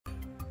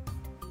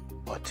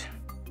But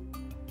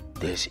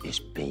this is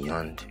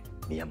beyond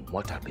mere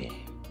mortal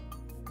being.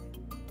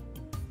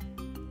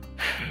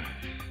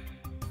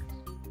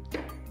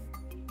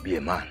 Be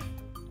a man.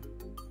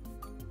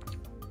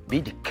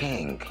 Be the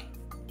king,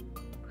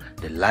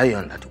 the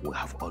lion that we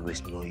have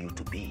always known you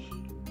to be.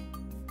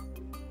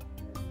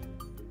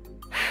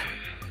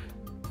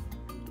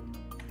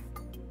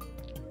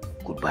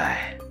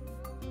 Goodbye,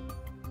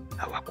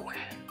 our queen.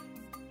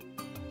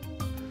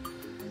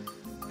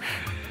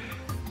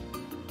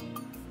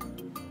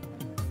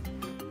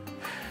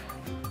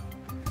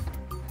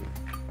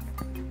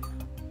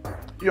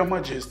 Your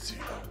Majesty,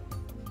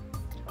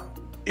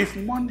 if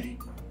money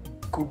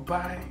could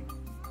buy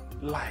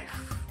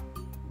life,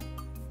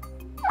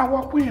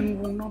 our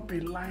queen will not be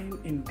lying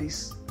in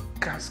this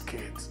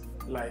casket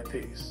like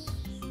this.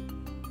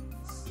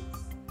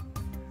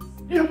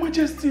 Your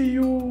Majesty,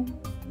 you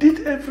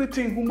did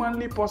everything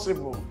humanly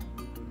possible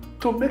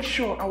to make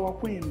sure our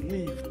queen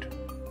lived.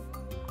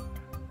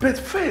 But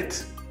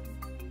fate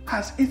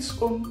has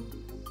its own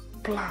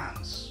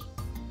plans.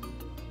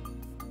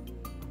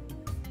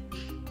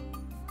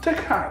 Take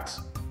heart,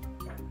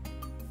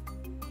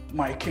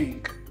 my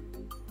king,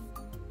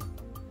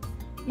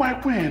 my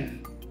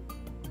queen,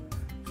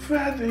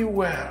 fare thee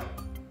well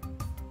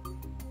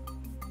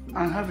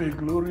and have a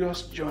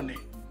glorious journey.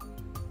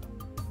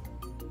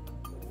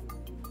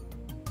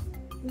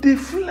 The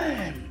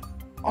flame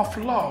of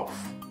love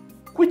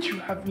which you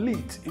have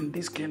lit in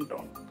this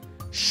kingdom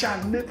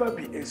shall never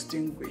be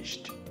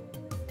extinguished.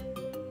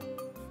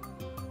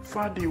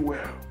 Fare thee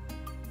well,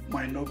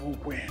 my noble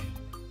queen.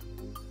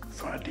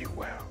 Fare thee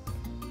well.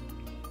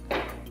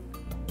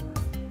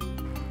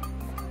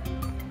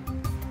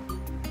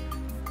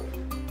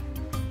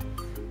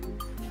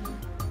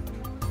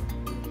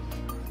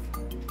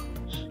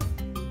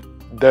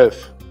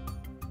 Death.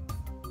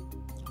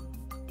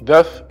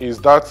 Death is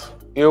that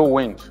ill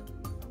wind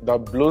that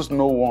blows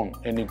no one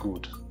any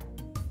good.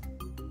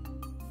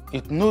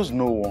 It knows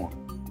no one.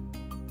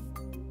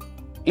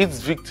 Its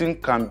victim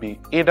can be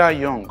either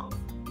young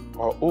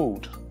or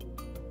old.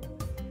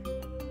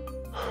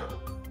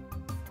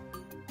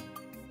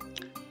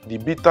 The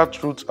bitter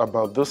truth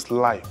about this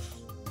life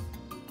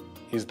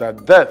is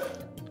that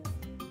death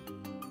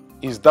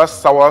is that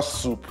sour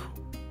soup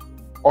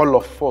all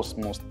of us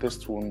must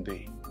taste one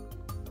day.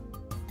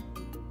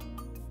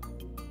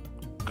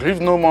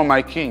 Grieve no more,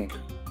 my king,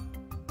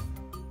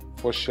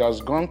 for she has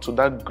gone to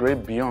that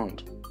great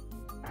beyond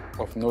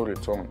of no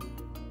return.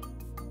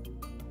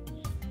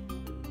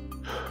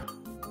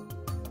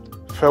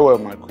 Farewell,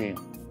 my queen.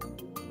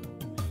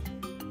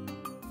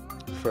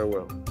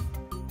 Farewell.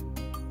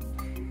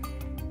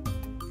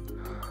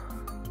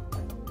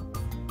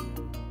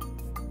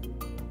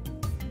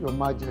 Your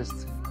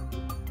Majesty,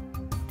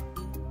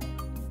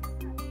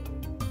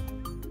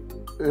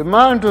 a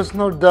man does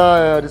not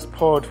die at the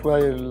spot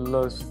where he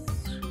lost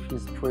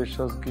his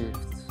precious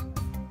gifts.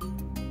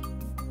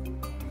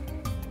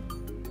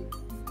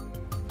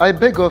 I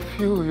beg of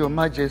you, Your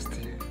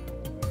Majesty,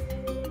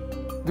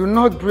 do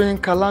not bring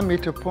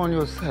calamity upon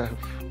yourself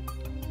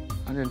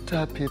and the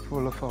entire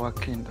people of our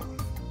kingdom.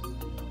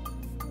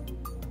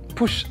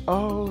 Push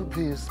all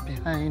this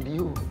behind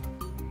you.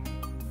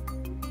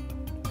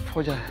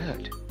 Forge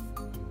ahead.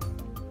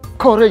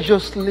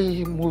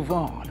 Courageously move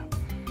on.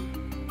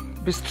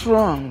 Be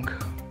strong.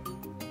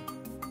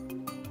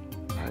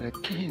 Like the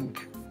king,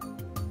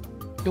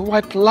 the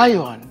white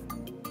lion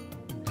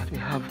that we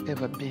have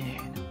ever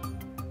been.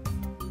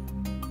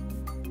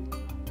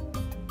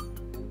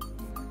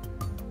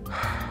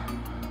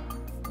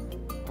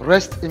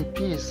 Rest in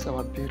peace,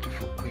 our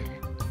beautiful queen.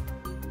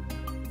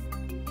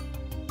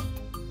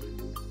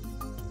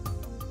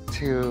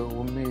 Till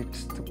we meet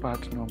to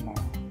part no more.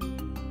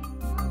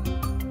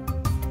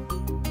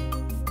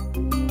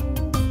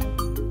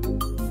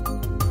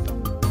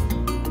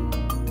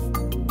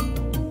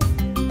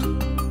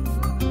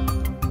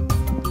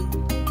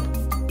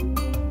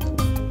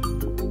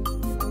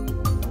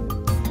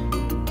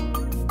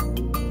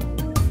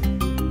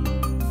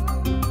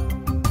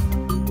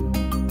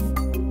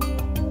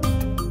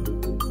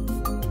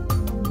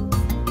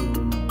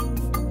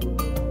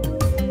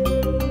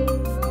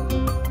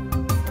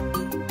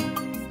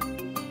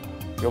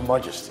 Your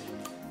Majesty,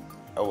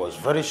 I was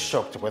very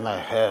shocked when I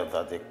heard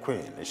that the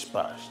Queen is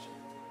passed.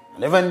 I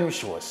never knew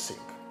she was sick.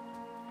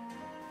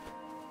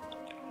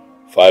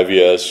 5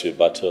 years she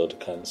battled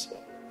cancer.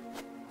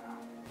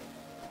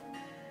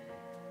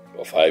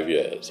 For 5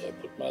 years I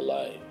put my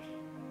life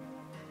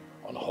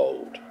on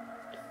hold,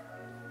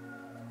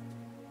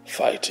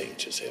 fighting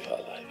to save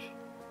her life.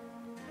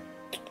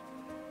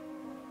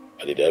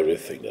 I did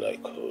everything that I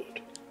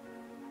could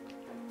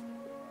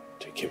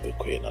to keep the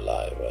Queen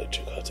alive. I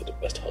took her to the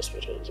best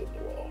hospitals in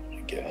the world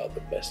and gave her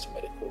the best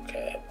medical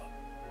care.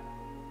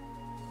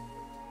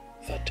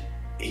 That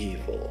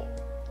evil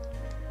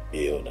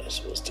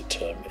illness was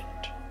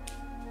determined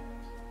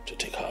to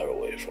take her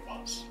away from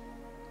us.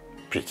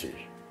 Pity.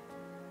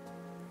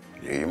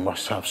 You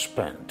must have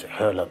spent a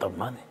hell lot of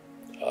money.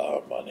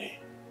 Our money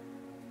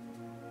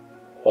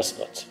was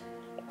not.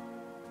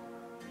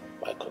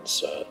 my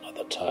concern at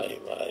the time.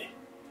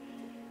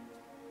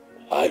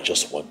 I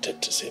just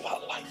wanted to save her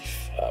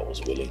life. I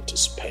was willing to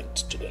spend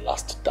to the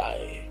last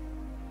dime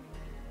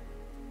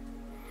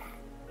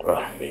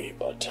on me,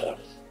 but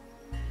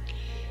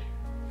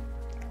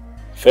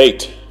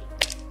fate.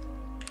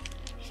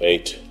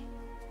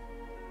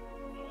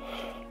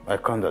 My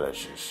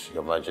condolences,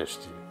 Your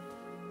Majesty.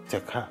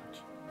 Take heart.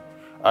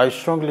 I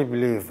strongly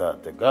believe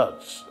that the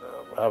gods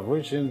have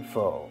reason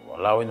for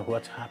allowing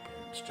what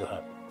happens to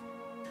happen.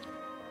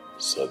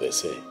 So they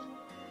say.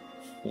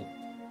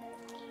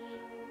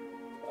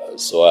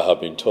 So I have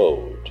been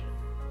told.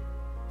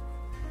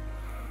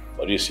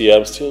 But you see,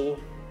 I'm still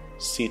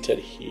seated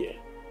here,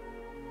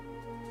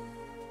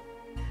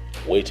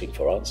 waiting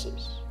for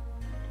answers.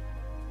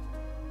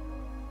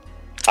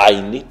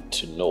 I need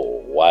to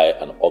know why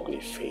an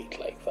ugly fate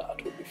like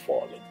that would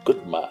befall a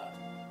good man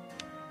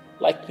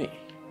like me.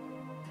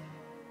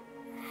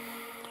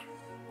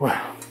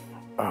 Well,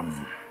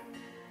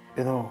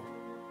 you know,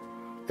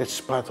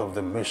 it's part of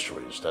the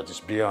mysteries that is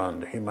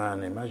beyond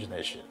human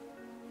imagination.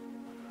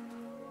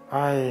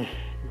 I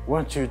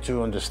want you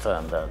to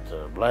understand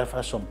that life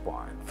at some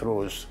point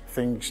throws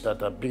things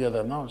that are bigger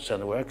than us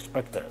and we're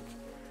expected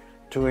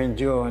to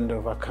endure and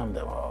overcome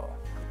them all.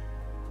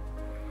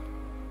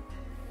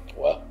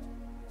 Well,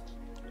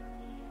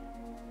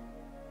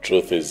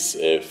 truth is,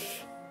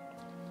 if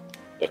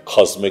the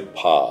cosmic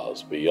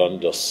powers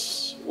beyond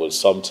us will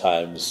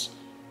sometimes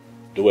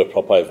do a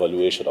proper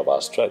evaluation of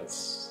our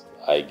strengths,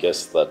 I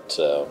guess that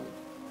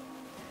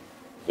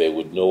they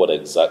would know what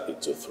exactly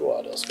to throw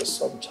at us, but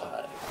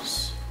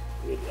sometimes,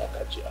 really,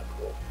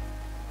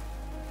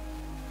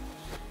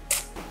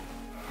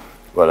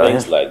 well,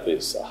 things like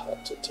this are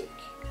hard to take.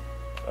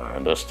 I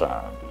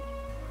understand.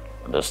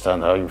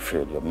 Understand how you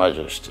feel, Your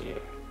Majesty.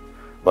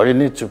 But you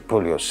need to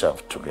pull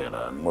yourself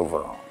together and move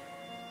on.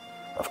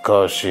 Of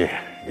course, you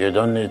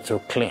don't need to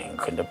cling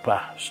in the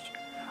past.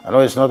 I know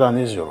it's not an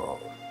easy road,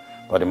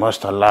 but you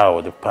must allow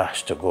the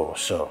past to go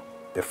so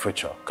the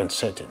future can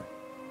set in.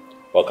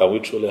 But can we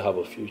truly have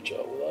a future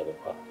without the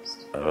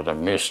past? Another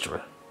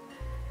mystery.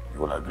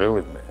 You will agree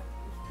with me.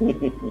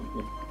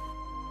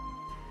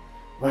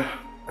 Well,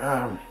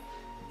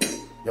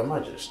 Your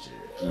Majesty.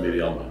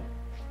 Miriam.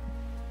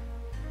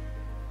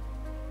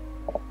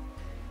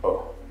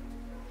 Oh.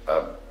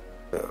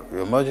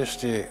 Your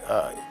Majesty,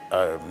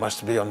 I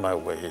must be on my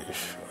way.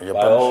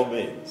 By all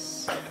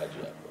means.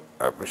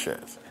 I appreciate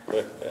it.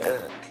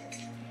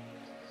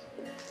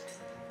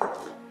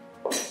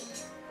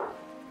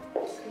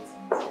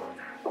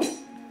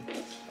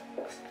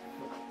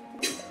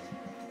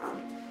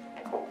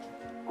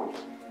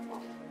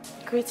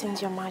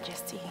 Greetings, Your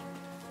Majesty.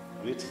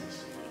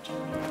 Greetings, Your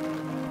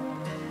Majesty.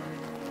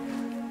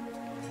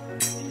 It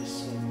is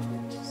so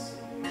good to see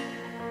you.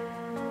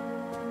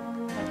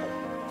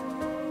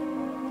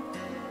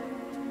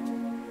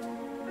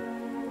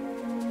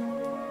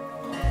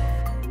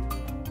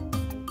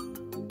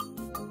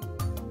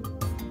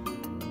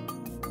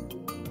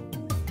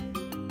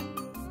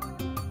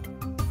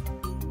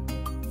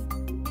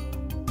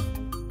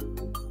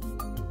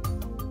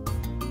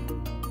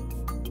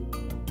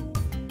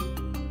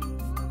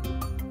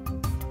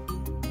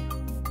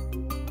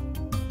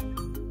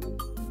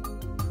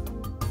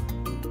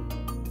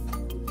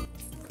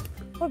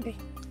 Obi,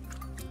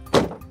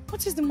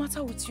 what is the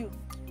matter with you?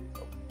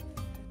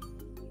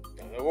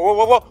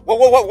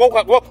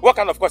 What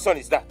kind of question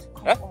is that?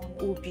 Come on,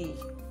 Obi.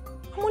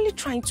 I'm only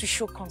trying to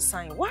show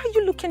concern. Why are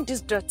you looking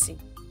this dirty?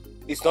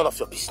 It's none of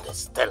your business,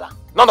 Stella.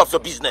 None of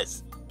your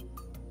business.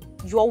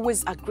 You're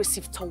always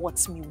aggressive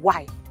towards me.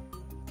 Why?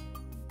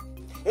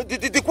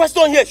 The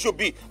question here should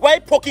be, why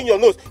poking your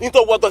nose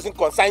into what doesn't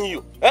concern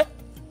you? Eh?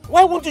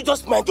 Why won't you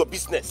just mind your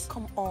business?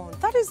 Come on,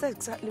 that is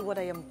exactly what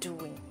I am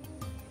doing.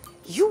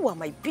 You are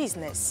my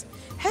business.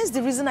 Hence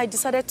the reason I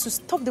decided to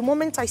stop the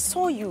moment I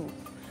saw you.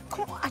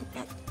 Come on,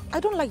 I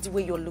don't like the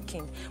way you're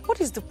looking.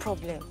 What is the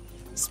problem?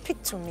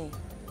 Speak to me.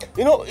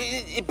 You know,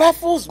 it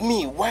baffles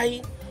me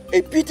why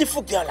a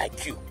beautiful girl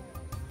like you,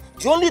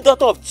 the only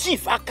daughter of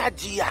Chief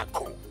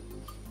Akajiako,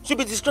 should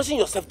be discussing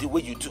yourself the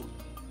way you do.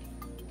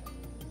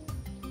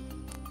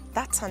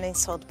 That's an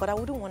insult, but I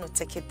wouldn't want to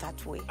take it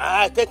that way.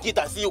 I take it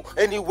as you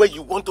any way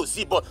you want to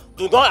see, but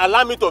do not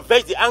allow me to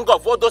vex the anger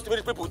of what those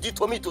military people did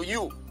to me to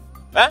you.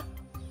 Huh?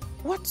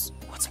 What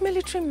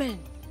military men?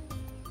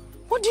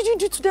 What did you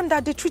do to them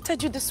that they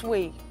treated you this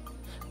way?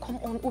 Come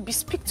on, Obi,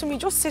 speak to me.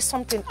 Just say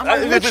something.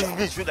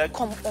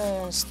 Come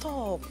on,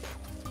 stop.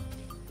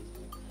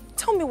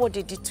 Tell me what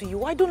they did to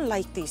you. I don't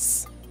like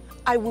this.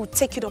 I will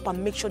take it up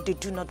and make sure they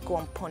do not go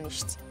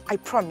unpunished. I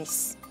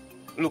promise.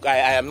 Look, I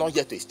am not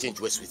here to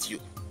exchange words with you.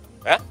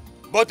 Huh?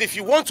 But if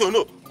you want to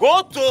know,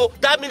 go to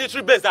that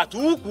military base at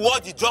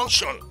Ukwuodi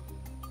Junction.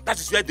 That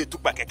is where they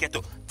took my keke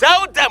to.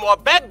 Tell them or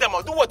beg them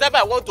or do whatever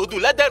I want to do.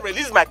 Let them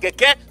release my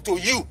keke to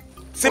you.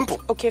 Simple.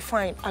 Okay,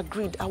 fine.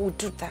 Agreed. I will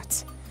do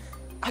that.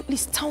 At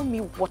least tell me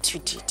what you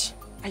did.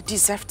 I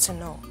deserve to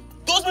know.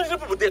 Those military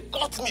people, they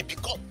caught me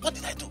because... What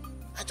did I do?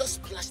 I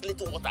just splashed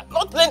little water.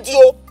 Not plenty,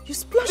 oh. You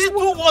splashed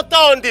little water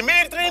on the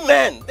military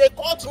men. They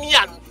caught me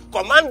and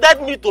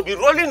commanded me to be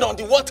rolling on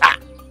the water.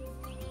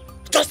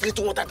 Just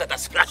little water that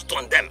has splashed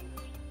on them.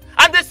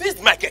 And they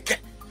seized my keke.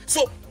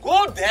 So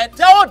go there,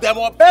 tell them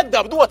or beg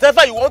them, do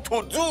whatever you want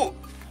to do.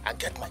 And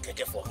get my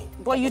keke for me.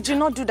 But you did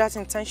not do that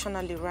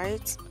intentionally,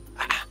 right?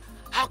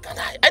 How can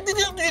I? I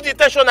didn't do it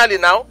intentionally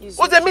now. It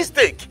was a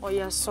mistake. Oh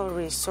yeah,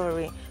 sorry.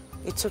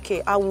 It's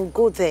okay. I will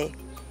go there.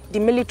 The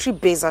military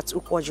base at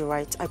Ukwaji,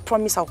 right? I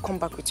promise I'll come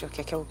back with your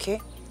keke,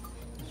 okay?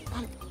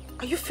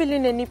 Are you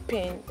feeling any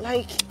pain?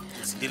 Like...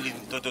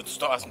 Don't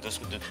stop asking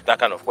that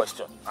kind of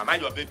question. Am I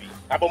your baby?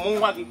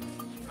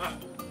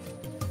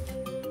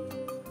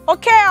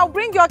 Okay, I'll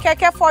bring your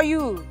keke for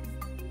you.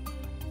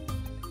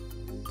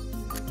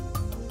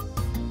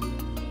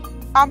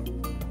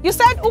 You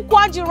said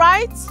Ukwaji,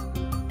 right?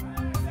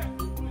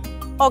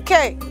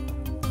 Okay.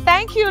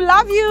 Thank you.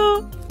 Love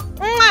you.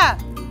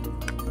 Mwah.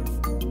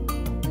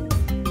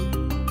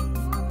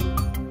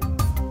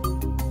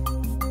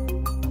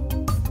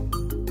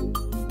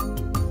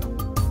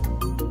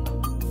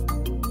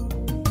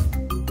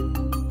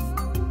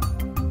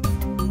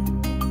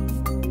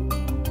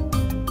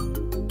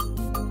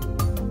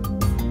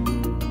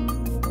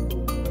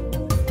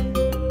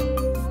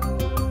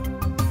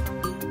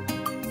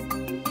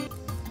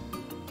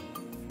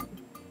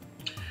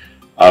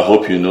 I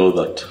hope you know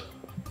that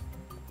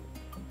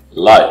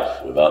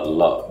life without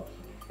love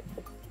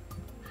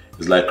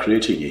is like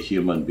creating a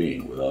human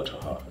being without a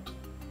heart.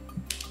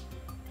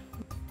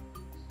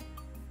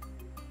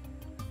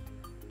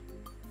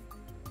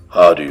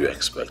 How do you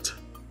expect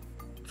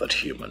that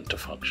human to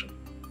function?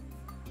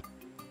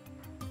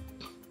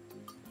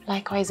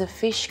 Likewise, a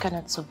fish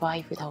cannot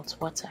survive without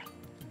water.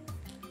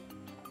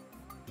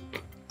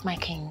 My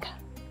king,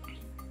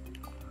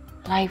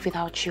 life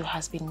without you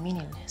has been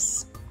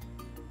meaningless.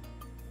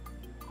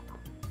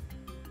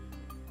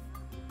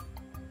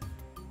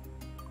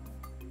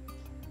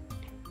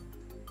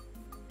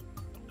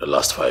 The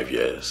last 5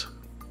 years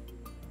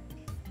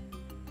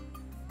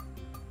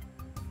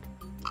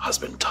has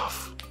been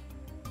tough.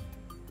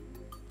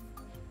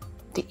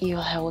 The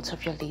ill health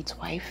of your late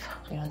wife,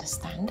 you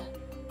understand?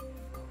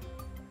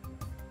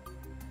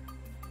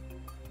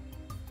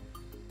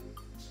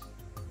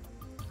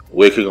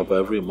 Waking up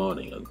every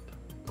morning and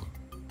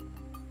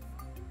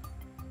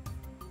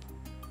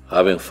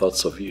having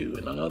thoughts of you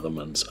in another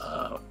man's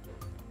arm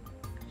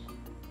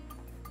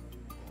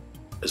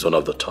is one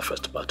of the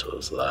toughest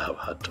battles that I have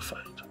had to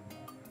fight.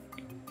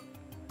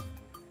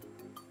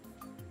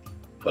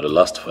 For the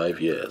last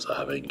 5 years, I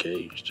have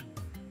engaged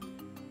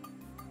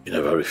in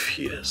a very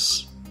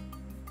fierce,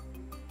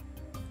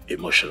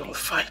 emotional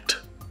fight.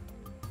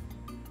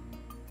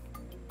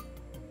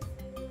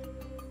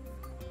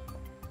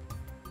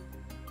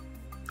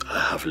 I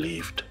have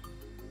lived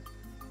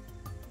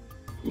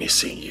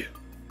missing you,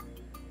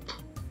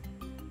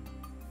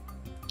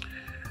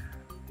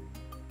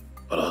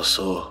 but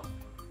also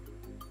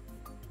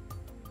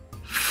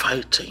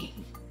fighting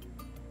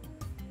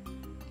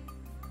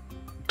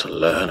to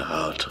learn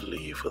how to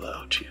live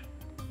without you.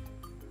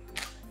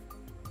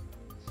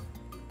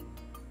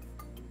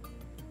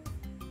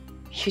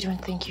 You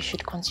don't think you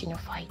should continue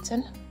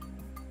fighting?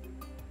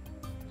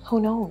 Who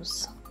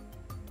knows?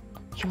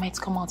 You might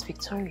come out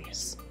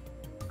victorious.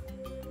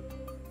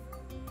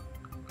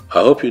 I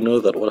hope you know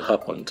that what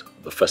happened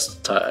the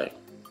first time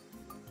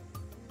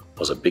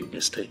was a big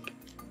mistake.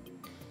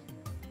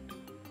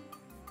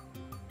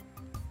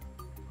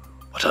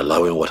 But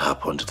allowing what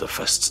happened the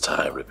first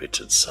time repeat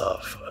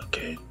itself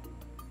again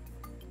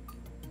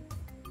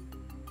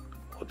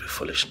would be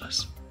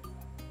foolishness.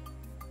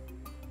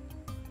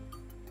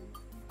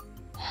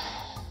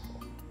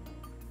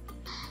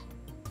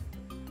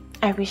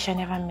 I wish I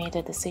never made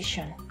a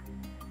decision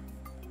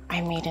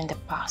I made in the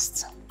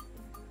past.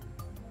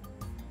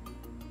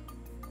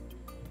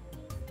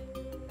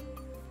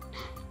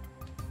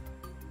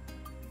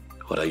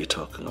 What are you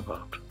talking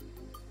about?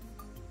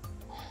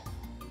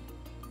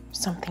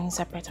 Some things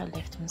are better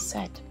left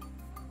unsaid.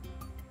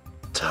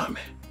 Tell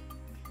me.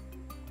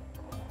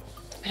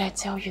 But I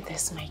tell you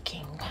this, my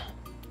king.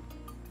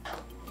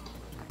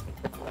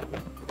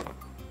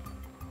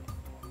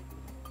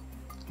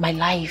 My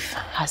life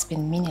has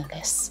been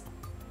meaningless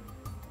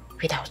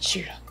without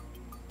you.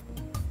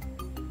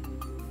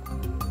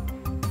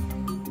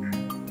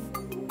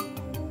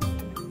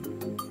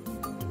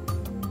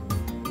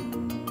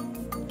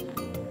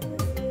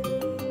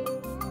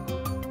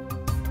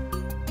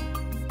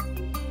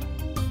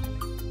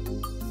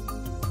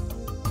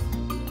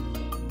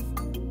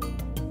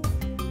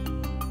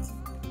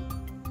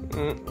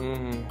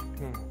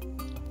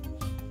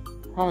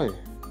 Hi.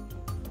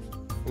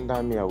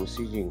 Ndami, I will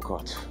see you in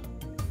court.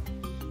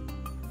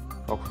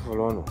 I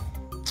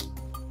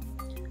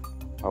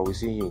will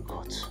see you in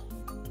court.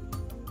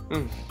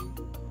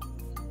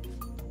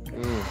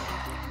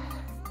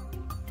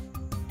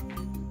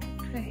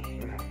 Hey,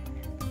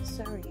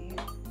 sorry.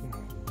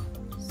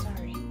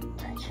 Sorry.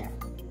 Thank you.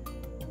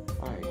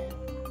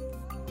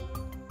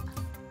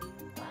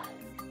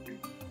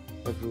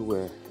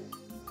 Everywhere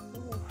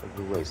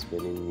is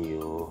spelling me.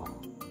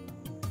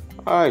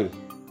 Hi.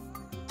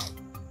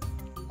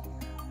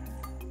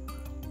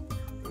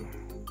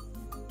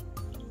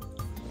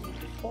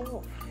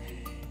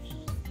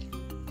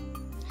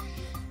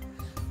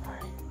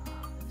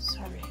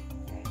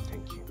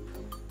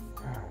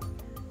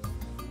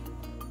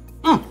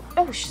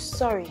 Oh,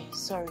 sorry.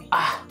 Sorry.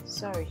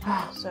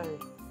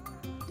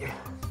 Yeah.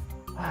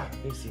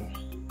 Easy.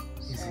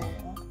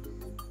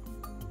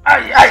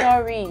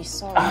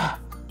 Sorry.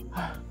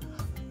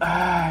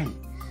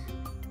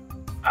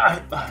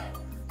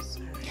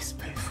 It's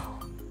painful.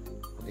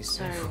 It's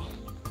Sorry. painful.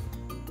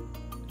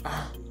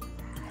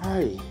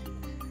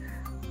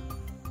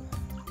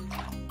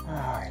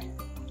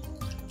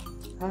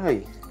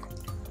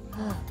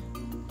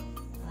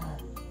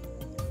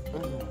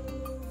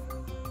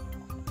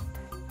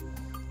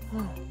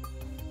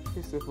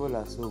 These people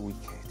are so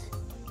wicked.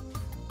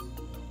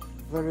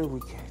 Very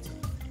wicked.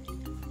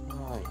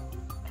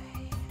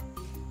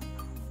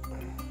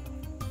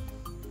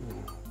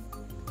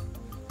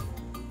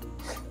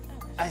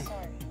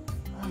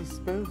 It's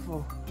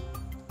painful.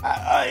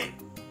 I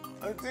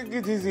take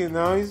it easy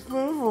now. It's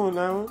painful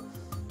now.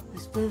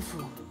 It's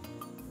painful.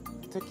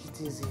 Take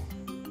it easy.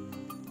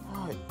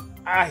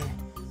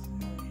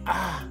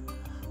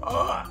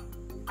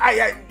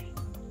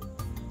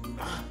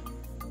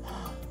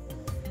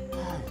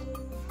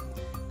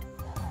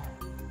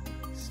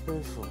 It's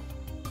painful.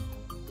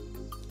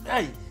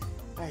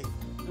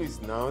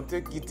 Please now,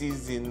 take it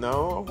easy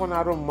now.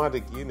 I don't mad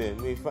again.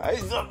 Take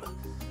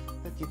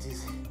it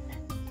easy.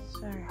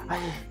 Sorry.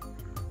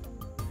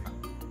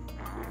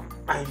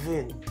 My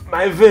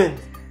vein.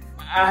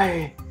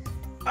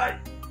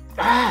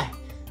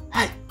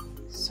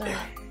 Sorry.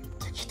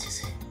 Take it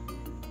easy.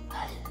 I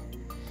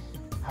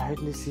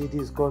hardly see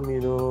this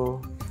coming,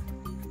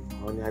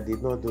 Honey, I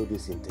did not do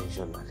this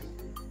intentionally.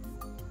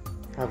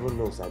 Heaven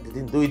knows I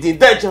didn't do it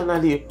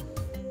intentionally.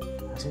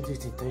 I didn't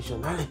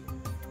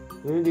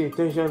do it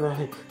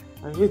intentionally.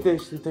 I did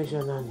it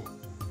intentionally.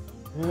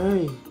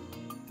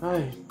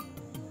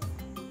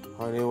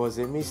 Honey, it was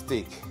a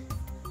mistake.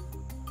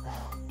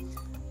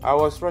 I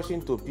was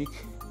rushing to pick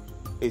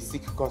a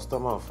sick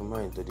customer of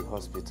mine to the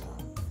hospital,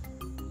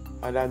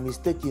 and I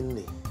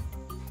mistakenly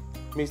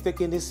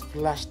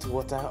splashed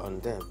water on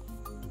them.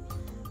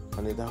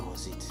 And that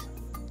was it.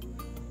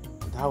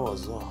 That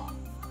was all.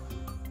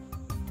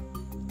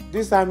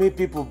 These army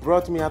people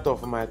brought me out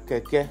of my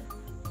keke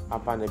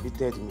and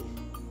beated me.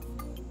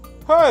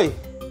 Hey!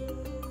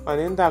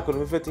 And in that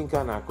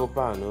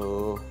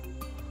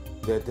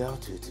they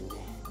dealt with me.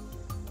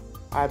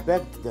 I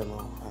begged them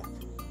all.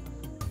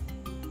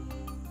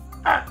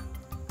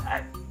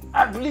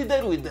 I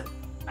pleaded with them.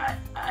 I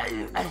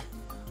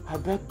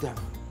begged them.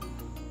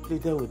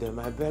 Pleaded with them.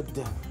 I begged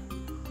them.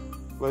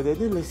 But they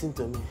didn't listen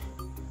to me.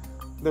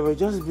 They were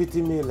just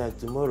beating me like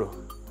tomorrow.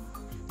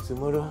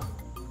 Tomorrow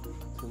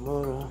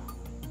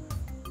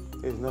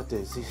is not to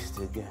exist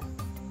again.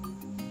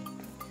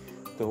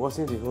 There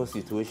wasn't the whole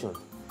situation.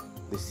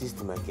 They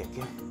seized my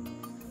keke.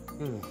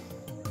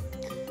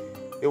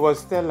 It was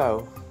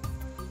Stella.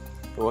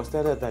 It was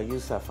Stella that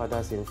used her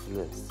father's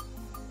influence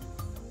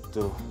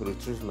to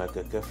retrieve my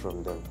keke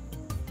from them.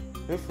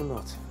 If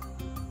not,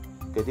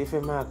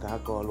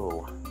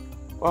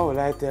 what will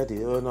I tell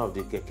the owner of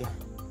the keke?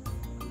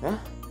 Huh?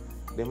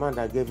 The man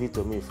that gave it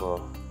to me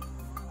for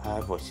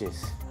her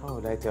purchase. How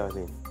would I tell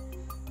him?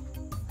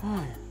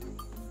 Hi,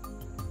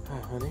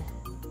 honey.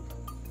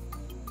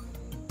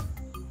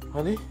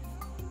 Honey?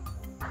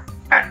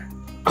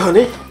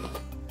 Honey?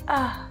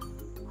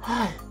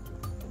 Hi.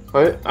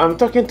 I'm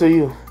talking to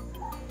you.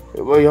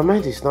 Well, your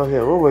mind is not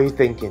here. What were you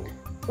thinking?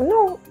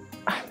 No,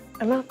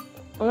 I'm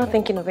not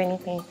thinking of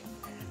anything.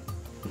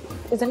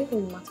 Is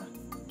anything the matter?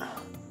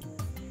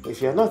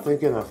 If you're not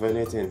thinking of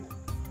anything,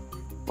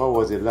 what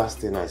was the last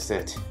thing I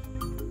said?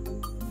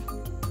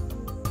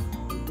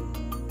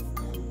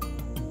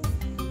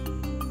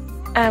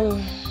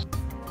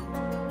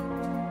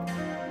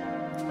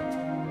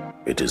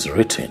 It is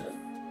written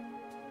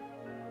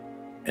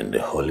in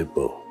the Holy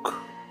Book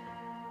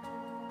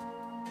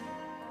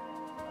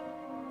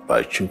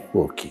by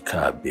Chukwu Okike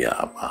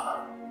Abiyama,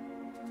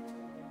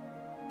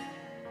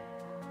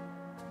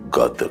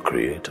 God the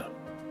Creator,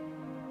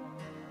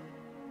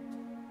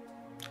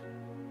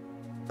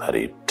 that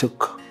He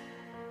took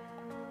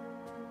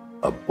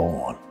a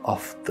bone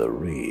off the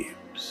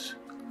ribs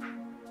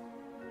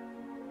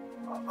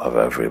of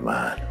every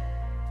man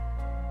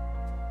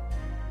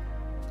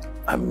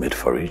and made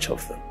for each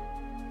of them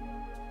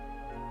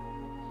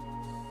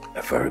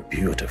a very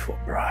beautiful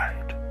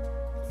bride,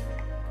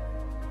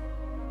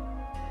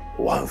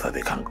 one that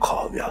they can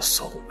call their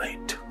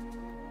soulmate.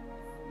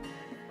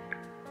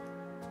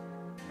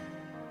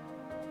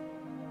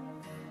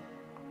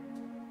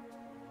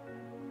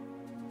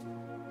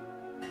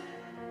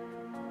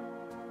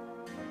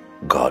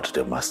 God,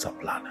 the master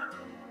planner,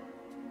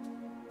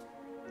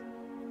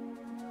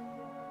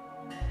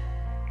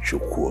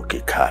 Chukwu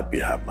Okike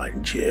Abiyama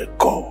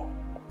Njeko,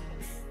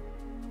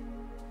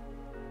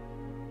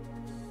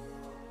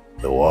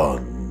 the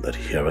one that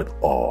heareth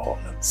all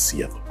and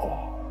seeth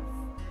all,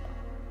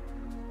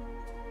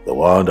 the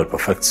one that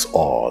perfects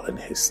all in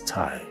His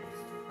time.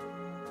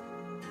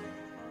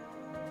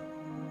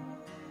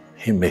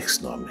 He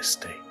makes no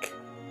mistake.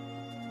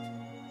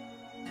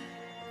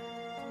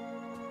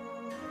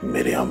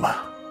 Miriam,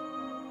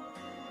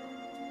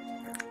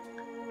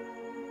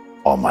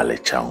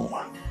 ọmalịcha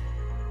nwa.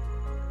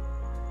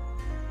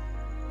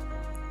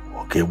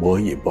 Okegbo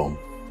yibom.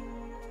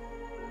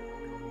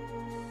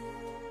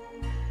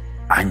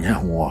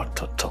 Anyanwụ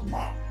ọtụtụ m.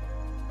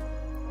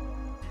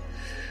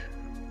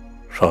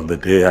 From the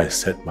day I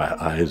set my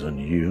eyes on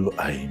you,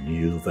 I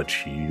knew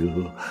that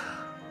you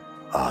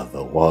are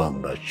the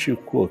one that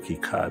Chukwu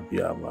Okike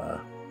Abiama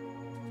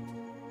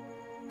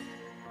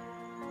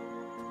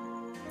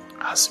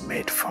has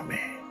made for me.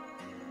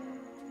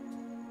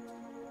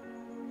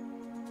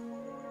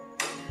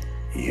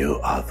 You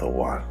are the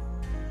one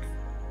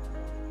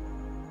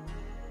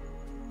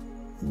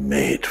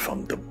made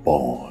from the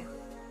bone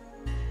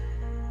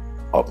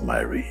of my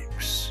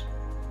ribs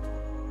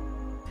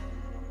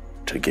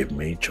to give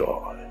me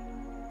joy,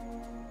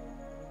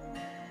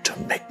 to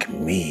make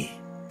me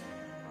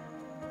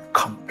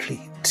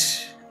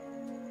complete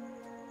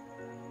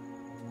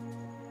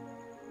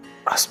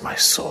as my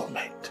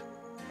soulmate,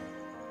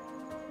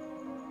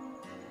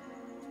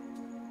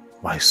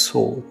 my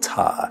soul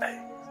tie.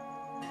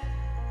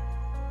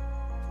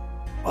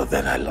 But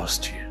then I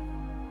lost you.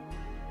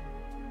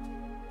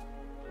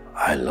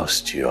 I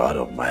lost you out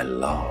of my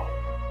love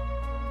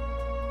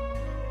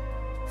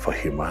for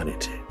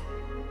humanity,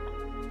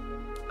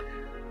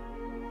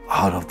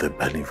 out of the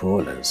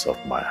benevolence of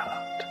my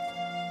heart.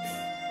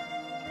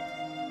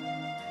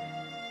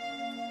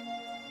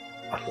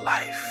 But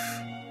life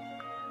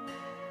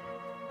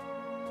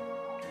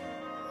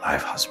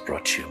has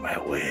brought you my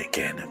way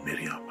again,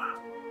 Miriama.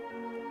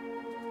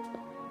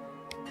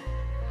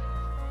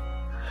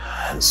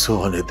 And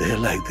so on a day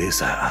like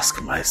this, I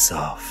ask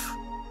myself,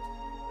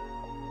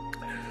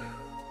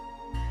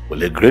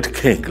 will a great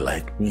king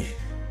like me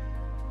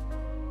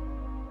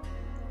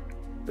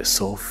be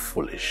so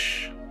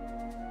foolish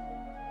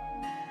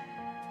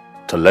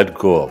to let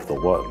go of the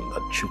one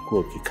that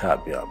Chukwu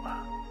Okike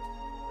Abiama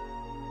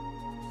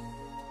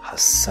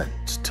has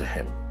sent to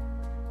him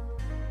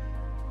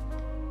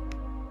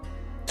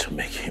to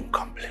make him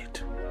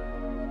complete?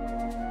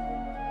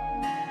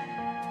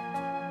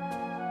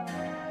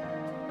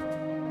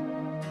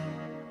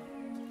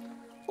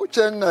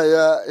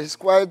 Uchenna, it's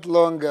quite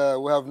long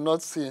we have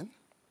not seen.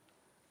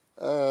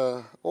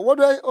 What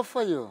do I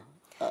offer you?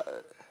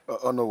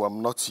 Oh no,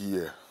 I'm not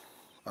here.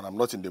 And I'm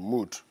not in the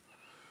mood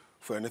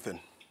for anything.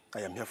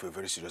 I am here for a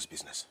very serious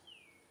business.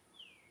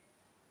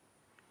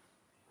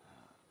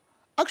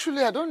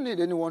 Actually, I don't need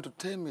anyone to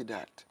tell me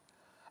that.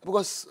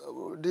 Because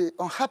the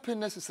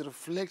unhappiness is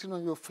reflecting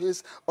on your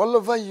face all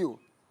over you.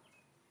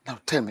 Now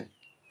tell me,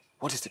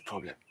 what is the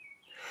problem?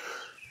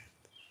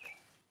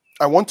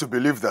 I want to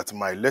believe that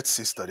my late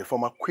sister, the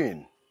former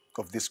queen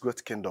of this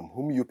great kingdom,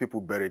 whom you people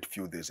buried a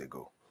few days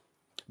ago,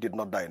 did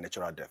not die a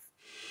natural death.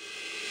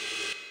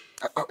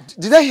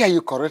 Did I hear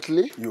you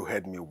correctly? You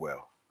heard me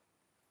well.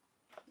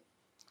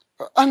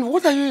 And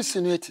what are you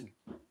insinuating?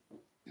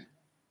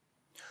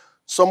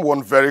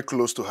 Someone very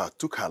close to her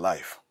took her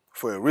life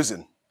for a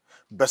reason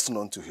best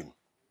known to him.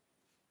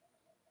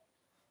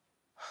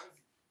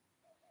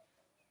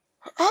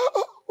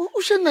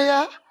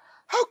 Ushenaya,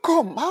 how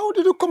come? How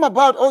did you come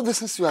about all the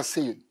things you are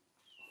saying?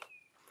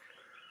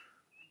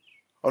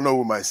 Oh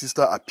no, my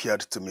sister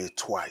appeared to me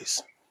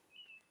twice,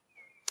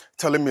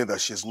 telling me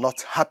that she's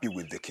not happy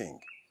with the king.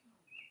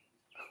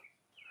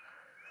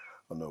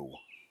 Oh no.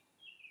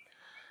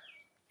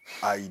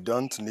 I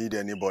don't need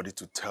anybody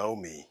to tell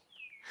me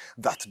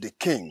that the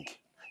king,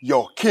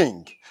 your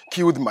king,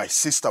 killed my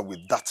sister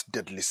with that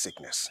deadly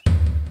sickness.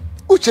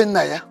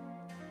 Uchenaya,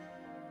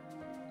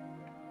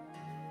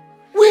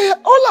 we are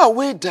all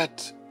aware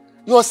that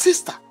your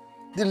sister,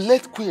 the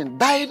late queen,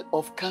 died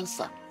of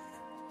cancer.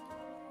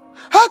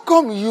 How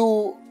come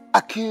you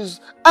accuse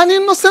an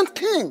innocent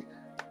king?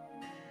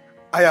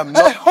 I am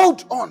not...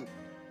 hold on.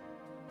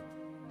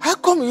 How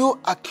come you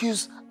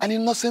accuse an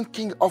innocent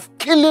king of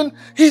killing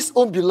his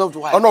own beloved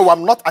wife? Oh no,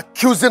 I'm not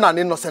accusing an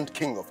innocent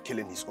king of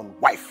killing his own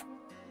wife.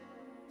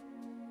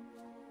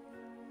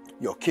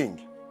 Your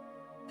king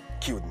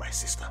killed my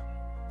sister.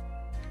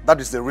 That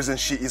is the reason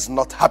she is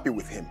not happy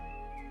with him.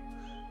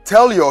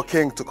 Tell your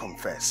king to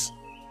confess.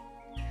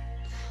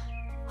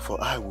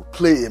 For I will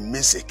play a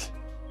music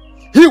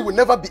he will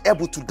never be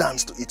able to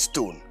dance to its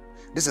tune.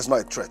 This is not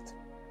a threat.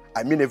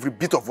 I mean every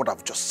bit of what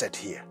I've just said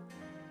here.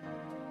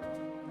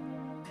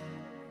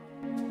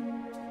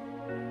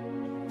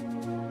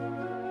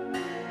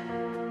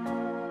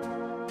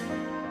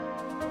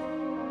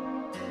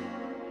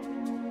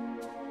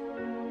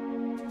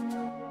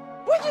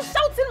 Why are you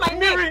shouting my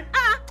name?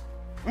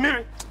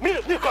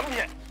 Miri, come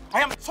here.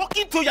 I am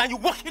talking to you and you're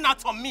walking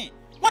out on me.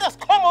 What has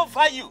come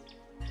over you?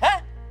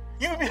 Huh?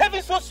 You've been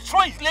behaving so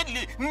strange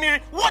lately.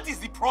 Miri, what is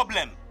the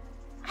problem?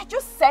 I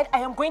just said I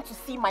am going to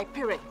see my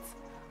parents.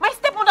 My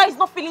stepmother is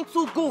not feeling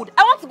too good.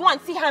 I want to go and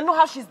see her and know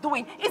how she's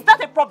doing. Is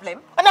that a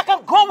problem? And I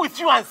can go with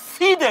you and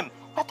see them.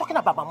 We're talking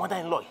about my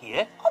mother-in-law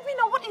here.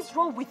 Obina, what is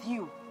wrong with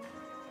you?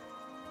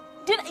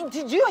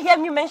 Did you hear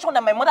me mention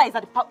that my mother is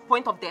at the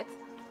point of death?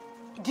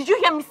 Did you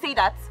hear me say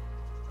that?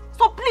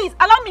 So please,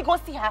 allow me to go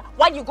see her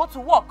while you go to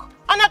work.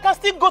 And I can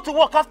still go to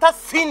work after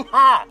seeing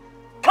her.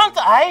 Can't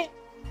I?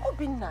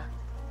 Obinna,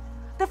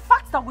 the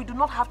fact that we do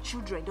not have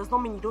children does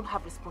not mean you don't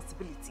have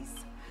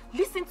responsibilities.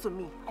 Listen to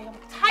me. I am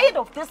tired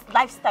of this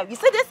lifestyle. You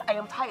say this? I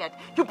am tired.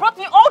 You brought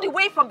me all the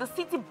way from the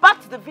city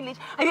back to the village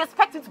and you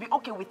expect me to be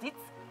okay with it?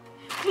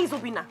 Please,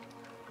 Obinna.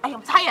 I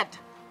am tired.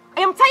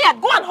 I am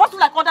tired. Go and hustle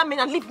like other men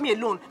and leave me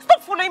alone.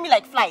 Stop following me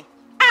like fly.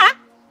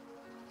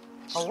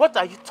 And what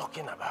are you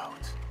talking about?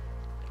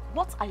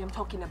 What I am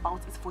talking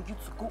about is for you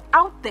to go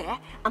out there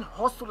and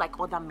hustle like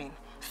other men.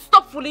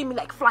 Stop following me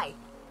like fly.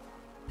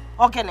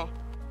 Ogene.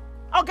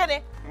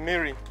 Ogene.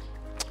 Mary.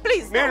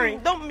 Please, Mary.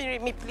 Don't marry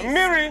me, please.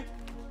 Mary.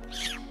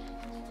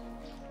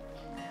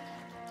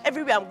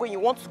 Everywhere I'm going, you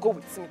want to go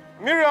with me.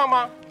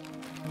 Miriama.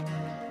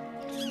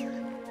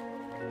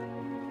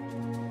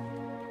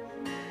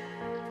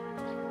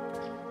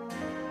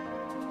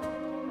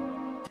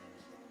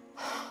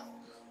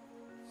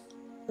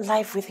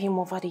 Life with him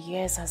over the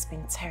years has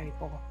been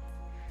terrible.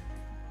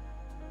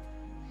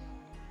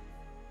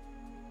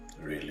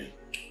 Really?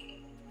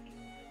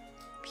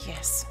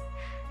 Yes.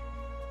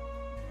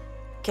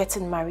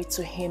 Getting married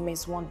to him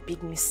is one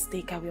big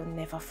mistake I will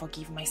never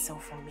forgive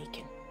myself for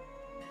making.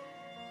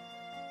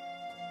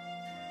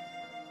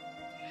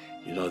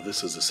 You know,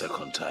 this is the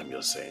second time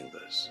you're saying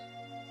this.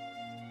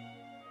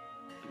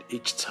 And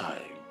each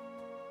time,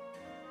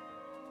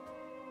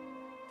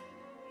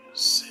 you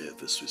say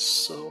this with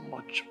so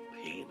much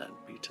pain and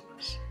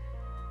bitterness.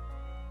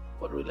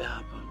 What really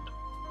happened?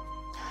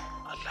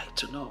 I'd like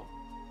to know.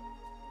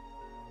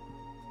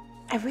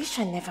 I wish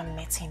I never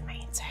met him my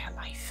entire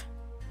life.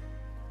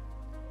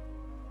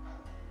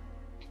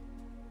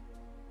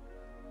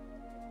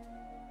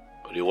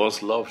 But you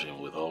once loved him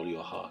with all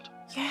your heart.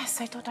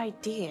 Yes, I thought I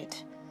did.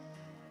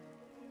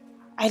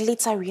 I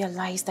later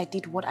realized I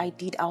did what I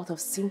did out of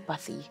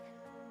sympathy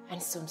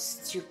and some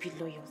stupid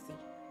loyalty.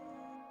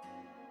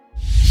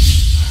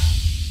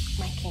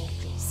 My king,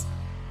 please.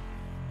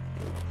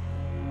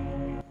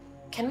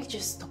 Can we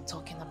just stop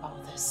talking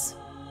about this?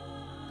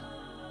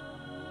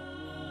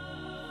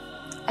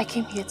 I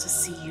came here to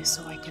see you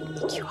so I can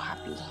make you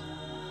happy.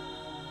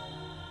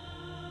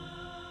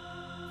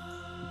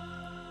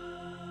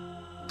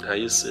 Are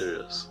you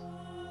serious?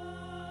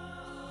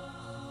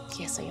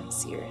 Yes, I am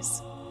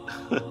serious.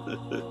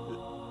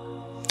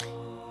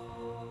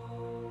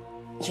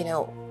 You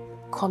know,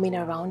 coming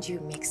around you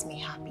makes me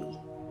happy.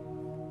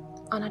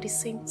 And at the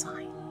same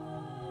time,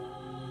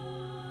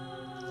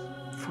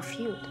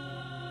 fulfilled.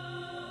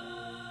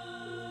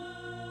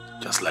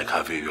 Just like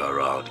having you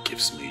around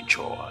gives me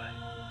joy.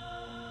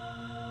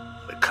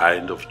 The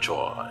kind of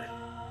joy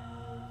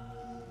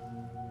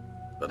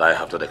that I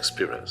have not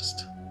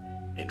experienced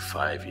in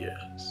 5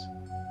 years.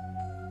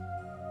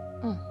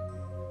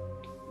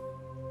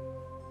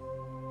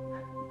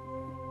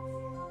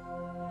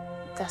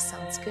 That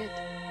sounds good.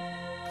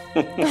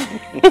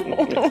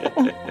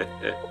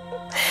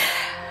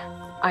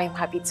 I'm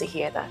happy to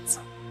hear that.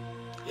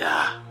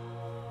 Yeah.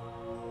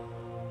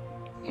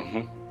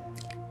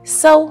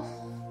 So,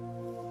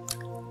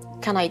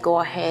 can I go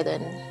ahead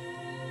and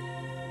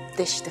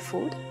dish the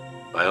food?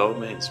 By all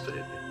means,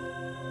 baby.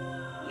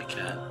 You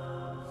can.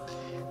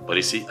 But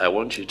you see, I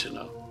want you to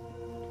know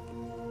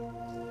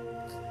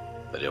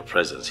that your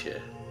presence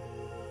here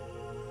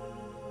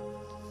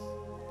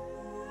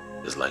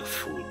is like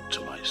food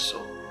to my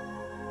soul.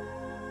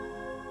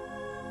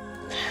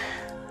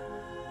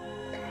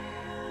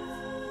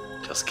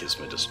 Just gives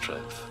me the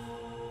strength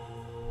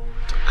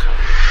to carry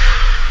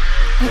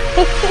it.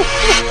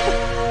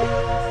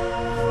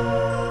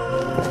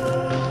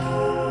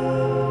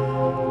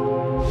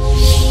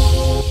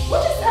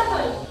 What just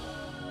happened?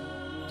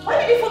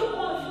 Why did you put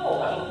on the floor?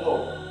 I don't know.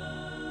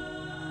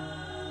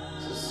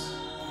 This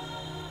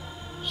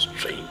is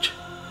strange.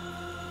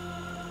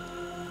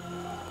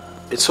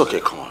 It's okay,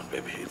 come on,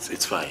 baby.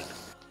 It's fine.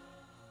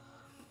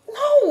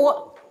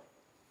 No.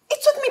 It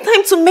took me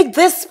time to make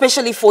this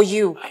specially for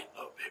you. I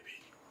know, baby.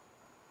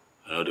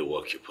 I know the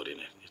work you put in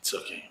it. It's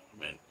okay.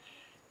 I mean,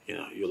 you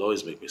know, you'll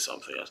always make me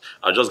something else.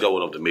 I just got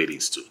one of the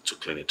maidens to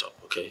clean it up,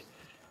 okay?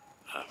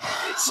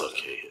 It's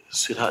okay.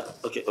 Sweetheart,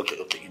 okay.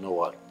 You know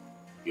what?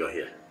 You're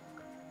here.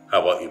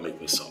 How about you make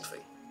me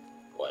something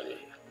while you're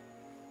here?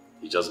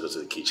 You just go to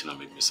the kitchen and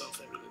make me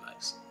something really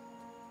nice.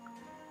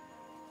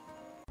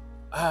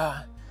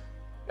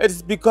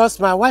 It's because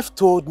my wife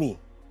told me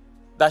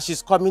that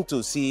she's coming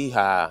to see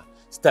her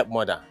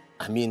stepmother.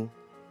 I mean,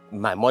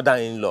 my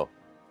mother-in-law,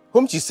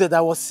 whom she said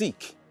I was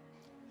sick.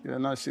 You're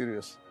not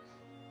serious.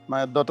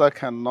 My daughter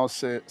cannot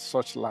say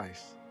such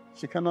lies.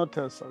 She cannot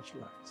tell such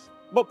lies.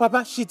 But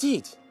Papa, she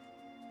did.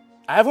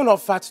 I haven't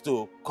offered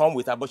to come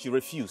with her, but she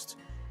refused.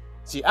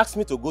 She asked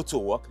me to go to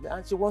work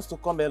and she wants to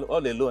come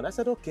all alone. I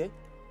said, okay.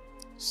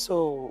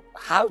 So,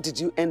 how did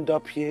you end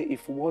up here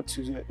if what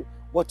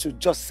you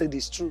just said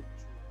is true?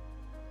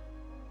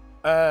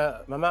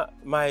 Mama,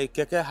 my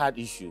keke had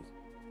issue,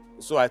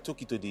 so I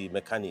took it to the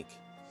mechanic.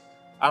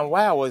 And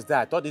while I was there,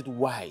 I thought it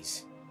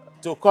wise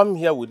to come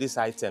here with these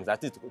items,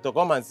 at least to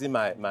come and see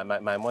my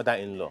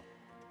mother-in-law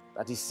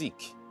that is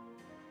sick.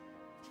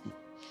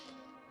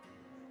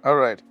 All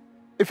right.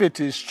 If it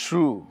is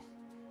true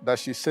that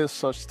she says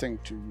such thing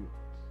to you.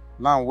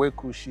 Now, where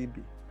could she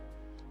be?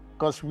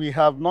 Because we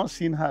have not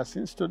seen her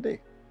since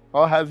today.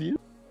 Or have you?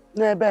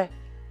 Nebe,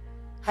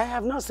 I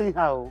have not seen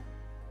her.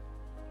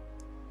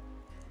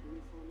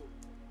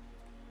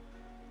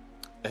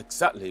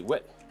 Exactly.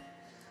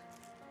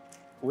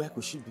 Where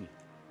could she be?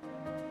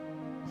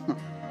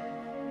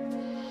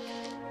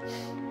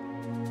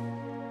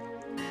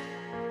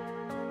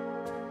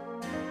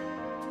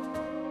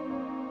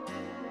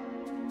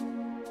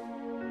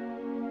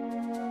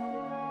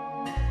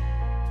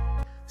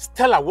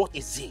 Stella, what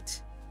is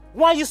it?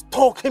 Why are you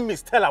stalking me,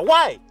 Stella?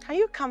 Why? Can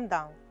you calm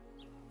down?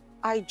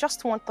 I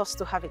just want us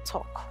to have a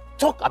talk.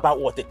 Talk about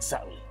what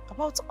exactly?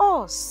 About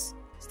us.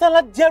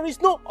 Stella, there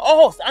is no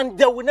us, and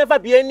there will never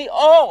be any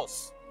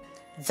us.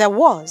 There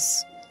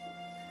was,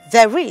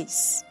 there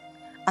is,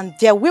 and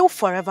there will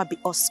forever be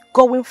us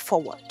going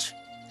forward.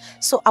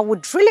 So I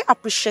would really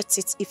appreciate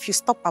it if you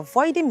stop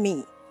avoiding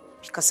me,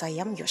 because I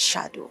am your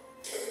shadow.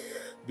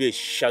 Be a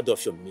shadow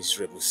of your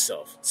miserable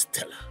self,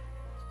 Stella.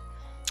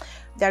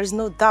 There is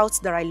no doubt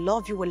that I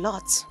love you a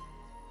lot.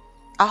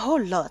 A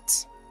whole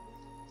lot.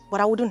 But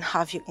I wouldn't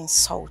have you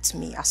insult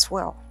me as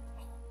well.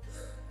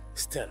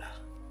 Stella,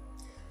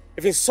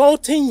 if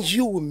insulting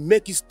you will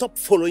make you stop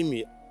following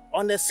me,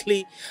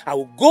 honestly, I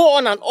will go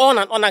on and on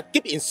and on and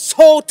keep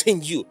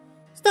insulting you.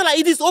 Stella,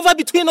 it is over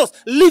between us.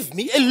 Leave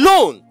me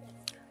alone.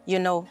 You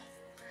know,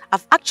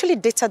 I've actually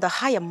dated the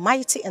high and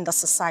mighty in the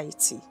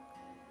society.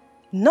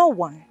 No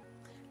one,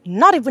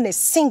 not even a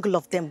single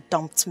of them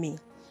dumped me.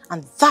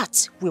 And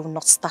that will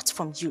not start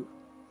from you,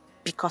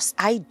 because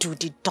I do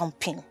the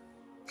dumping.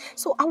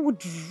 So I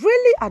would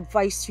really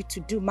advise you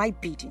to do my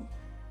bidding.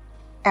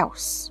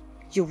 Else,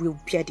 you will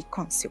bear the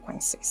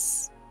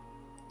consequences.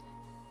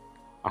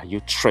 Are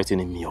you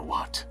threatening me or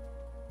what?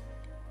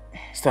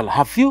 Stella,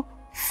 have you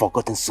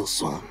forgotten so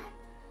soon?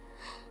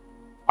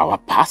 Our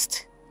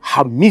past?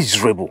 How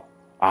miserable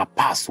our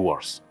past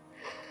was.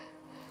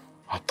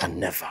 I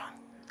can never,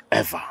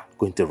 ever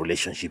go into a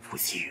relationship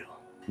with you.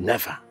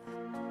 Never.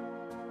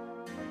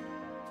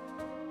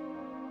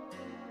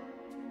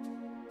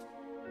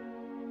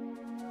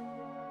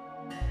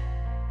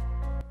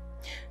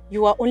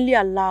 You are only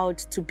allowed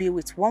to be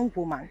with one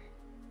woman,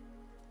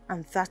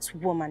 and that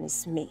woman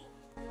is me.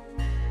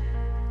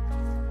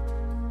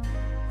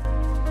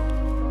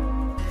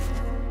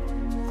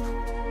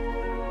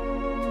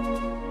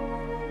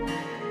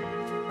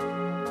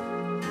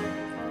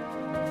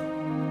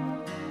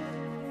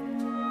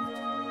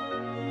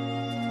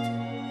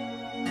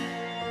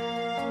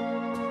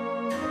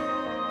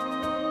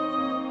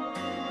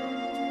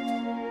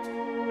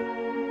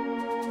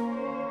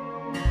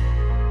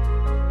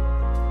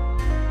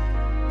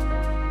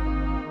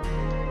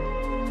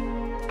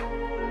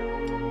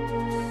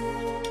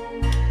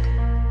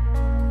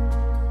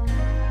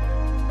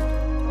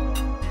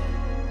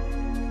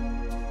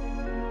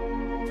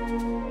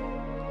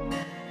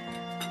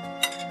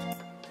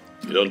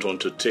 You don't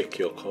want to take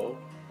your call?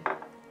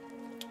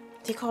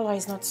 The caller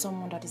is not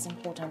someone that is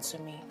important to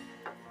me.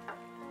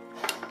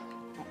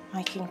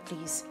 My king,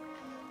 please.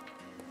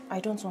 I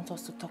don't want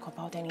us to talk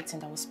about anything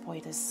that will spoil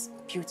this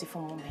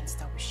beautiful moments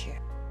that we share.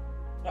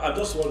 I'm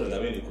just wondering,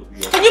 it could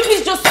be... Can you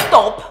please just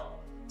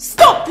stop?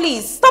 Stop,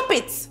 please. Stop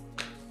it.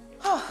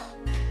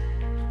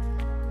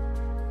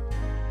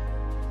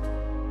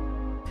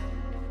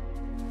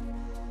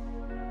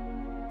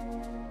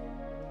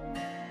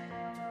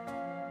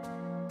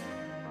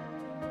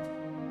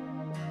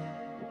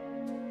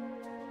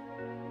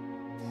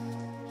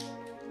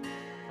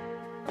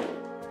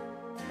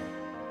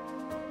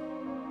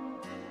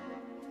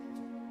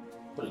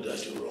 What did I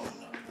do wrong?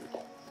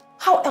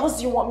 How else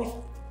do you want me?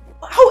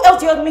 How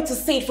else do you want me to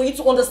say it for you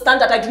to understand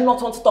that I do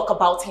not want to talk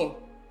about him?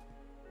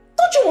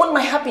 Don't you want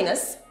my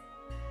happiness?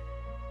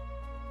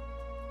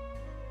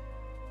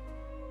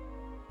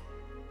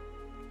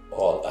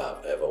 All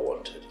I've ever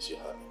wanted is your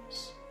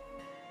happiness.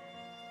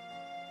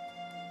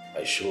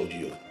 I showed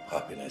you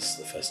happiness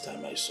the first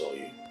time I saw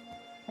you.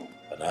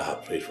 And I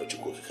have prayed for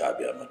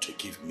Chukwukikabiama to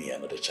give me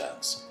another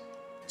chance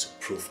to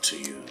prove to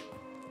you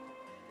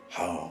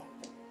how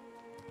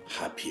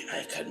happy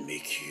I can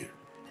make you.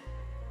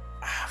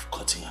 I have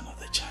gotten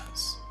another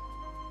chance.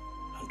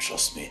 And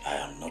trust me, I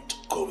am not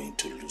going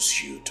to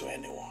lose you to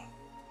anyone.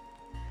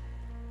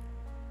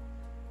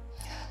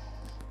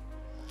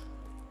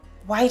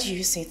 Why do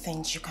you say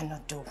things you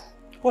cannot do?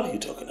 What are you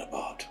talking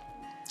about?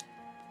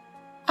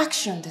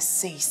 Action, they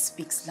say,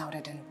 speaks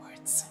louder than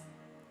words.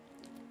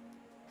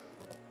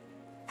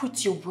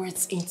 Put your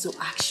words into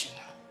action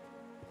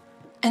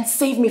and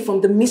save me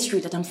from the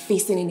mystery that I'm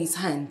facing in his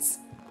hands.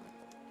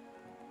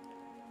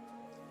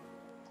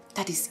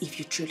 That is if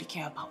you truly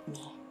care about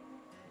me.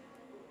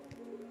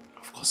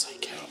 Of course I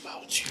care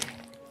about you.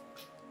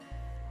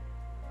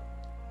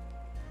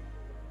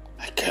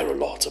 I care a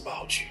lot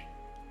about you.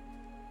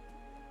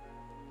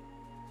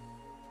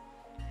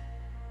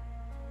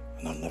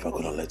 And I'm never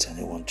gonna let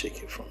anyone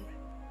take it from me.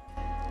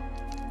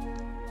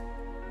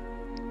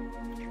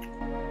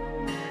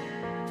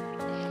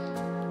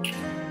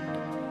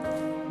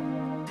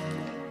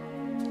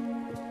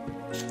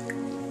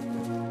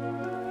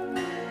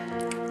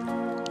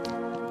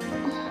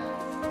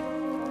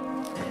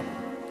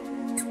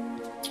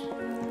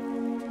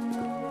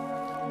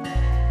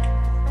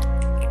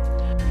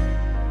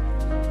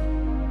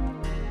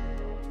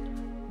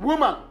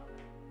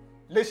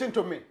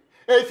 listen to me.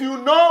 If you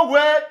know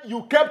where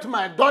you kept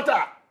my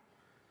daughter,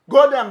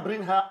 go there and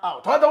bring her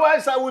out.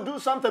 Otherwise, I will do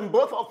something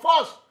both of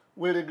us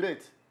will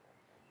regret.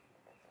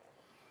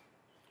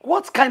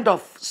 What kind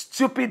of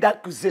stupid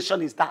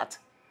accusation is that?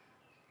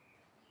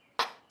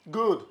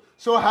 Good.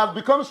 So I have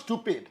become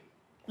stupid.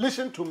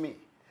 Listen to me.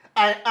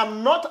 I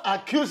am not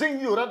accusing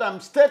you, rather I'm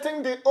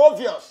stating the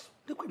obvious.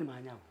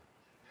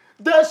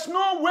 There's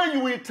no way you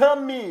will tell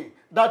me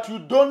that you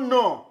don't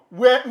know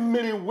where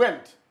Miri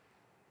went.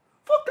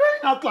 For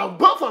crying out loud,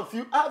 both of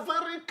you are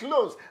very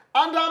close.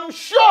 And I'm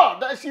sure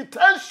that she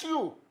tells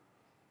you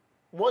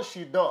what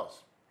she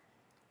does.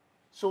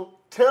 So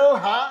tell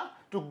her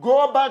to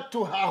go back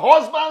to her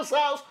husband's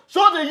house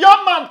so the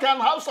young man can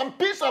have some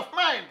peace of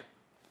mind.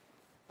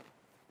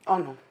 Oh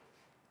no.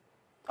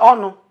 Oh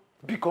no.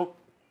 Biko.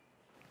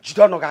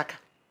 Jidonogaka.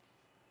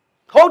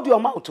 Hold your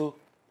mouth, oh.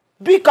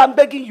 Biko, I'm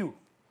begging you.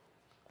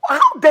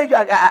 How dare you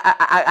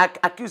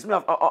accuse me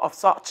of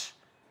such?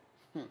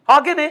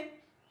 Ogini,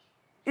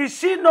 is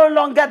she no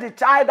longer the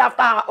child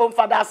after her own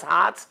father's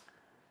heart?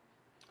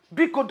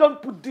 Biko,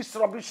 don't put this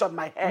rubbish on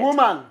my head.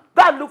 Woman.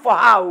 Go and look for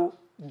her. Oh.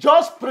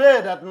 Just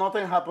pray that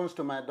nothing happens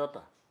to my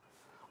daughter.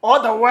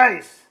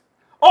 Otherwise,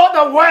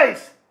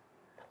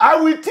 I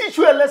will teach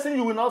you a lesson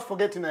you will not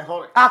forget in a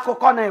hurry.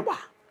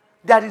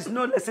 There is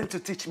no lesson to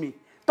teach me.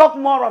 Talk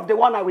more of the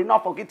one I will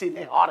not forget in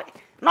a hurry.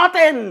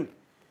 Nothing.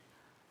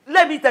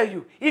 Let me tell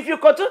you, if you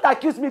continue to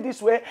accuse me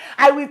this way,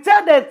 I will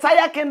tell the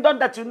entire kingdom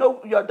that you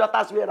know your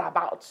daughter's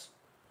whereabouts.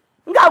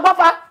 Go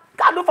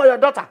look for your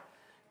daughter.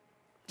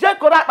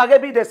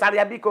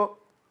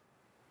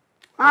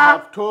 I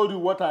have told you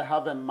what I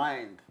have in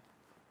mind.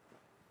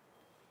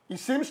 It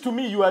seems to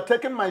me you are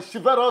taking my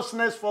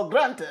chivalrousness for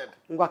granted.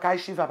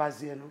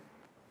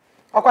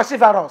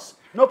 Chivalrous.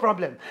 No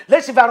problem.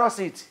 Let's chivalrous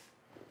it.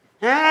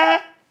 Eh?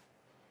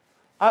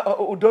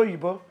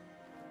 Udoyibo.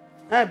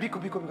 Eh,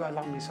 Biko,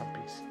 allow me some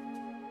peace.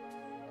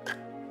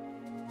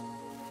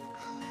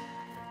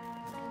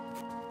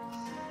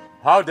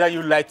 How dare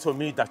you lie to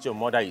me that your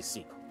mother is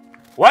sick?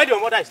 While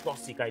your mother is not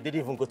sick, I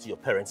didn't even go to your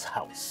parents'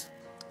 house.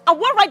 And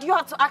what right do you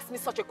have to ask me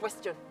such a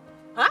question?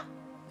 Huh?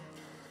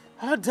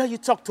 How dare you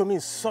talk to me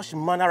in such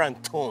manner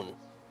and tone?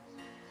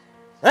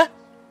 Huh?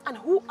 And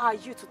who are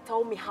you to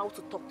tell me how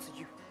to talk to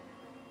you?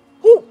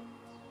 Who?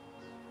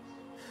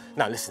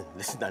 Now listen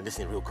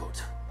real good.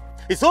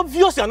 It's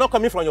obvious you're not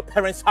coming from your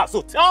parents' house,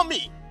 so tell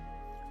me,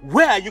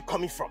 where are you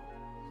coming from?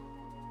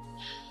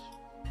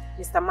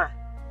 Mr. Man,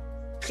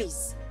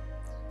 please,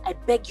 I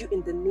beg you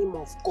in the name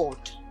of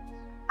God,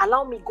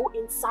 allow me go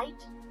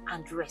inside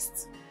and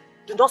rest.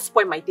 Do not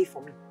spoil my day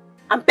for me.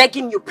 I'm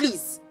begging you,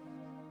 please.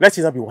 Let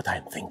it not be what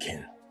I'm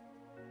thinking.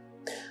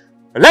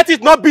 Let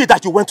it not be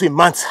that you went to a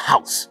man's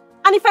house.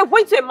 And if I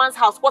went to a man's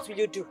house, what will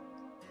you do?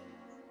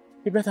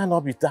 It better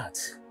not be that.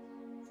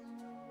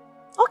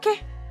 Okay,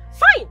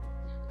 fine.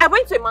 I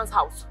went to a man's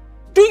house.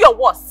 Do your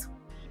worst.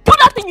 Do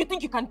that thing you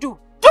think you can do.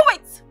 Do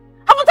it!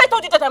 Haven't I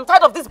told you that I'm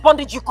tired of this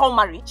bondage you call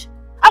marriage?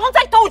 Haven't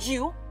I told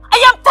you?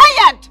 I am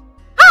tired!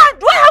 Ah,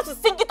 do I have to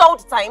sing it all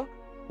the time?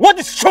 What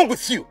is wrong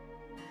with you?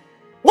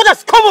 What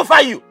has come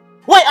over you?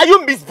 Why are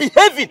you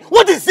misbehaving?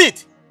 What is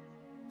it?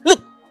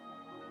 Look.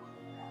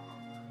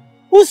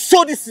 Who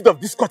sowed this seed of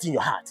discord in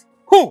your heart?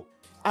 Who?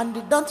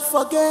 And don't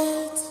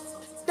forget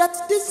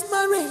that this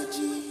marriage,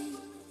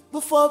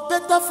 before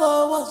better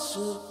for once,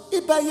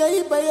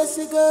 Ibaya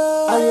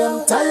cigar. I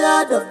am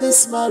tired of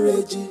this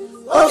marriage.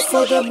 Oh,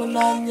 for the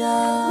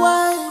Munanya.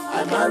 Why?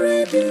 I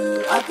married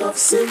you out of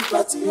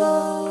sympathy.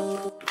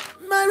 Oh.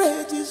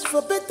 Marriage is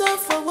for better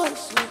for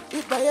once,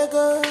 Ibaya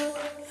go.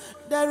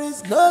 There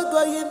is no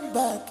going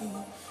back.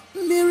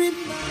 Miri.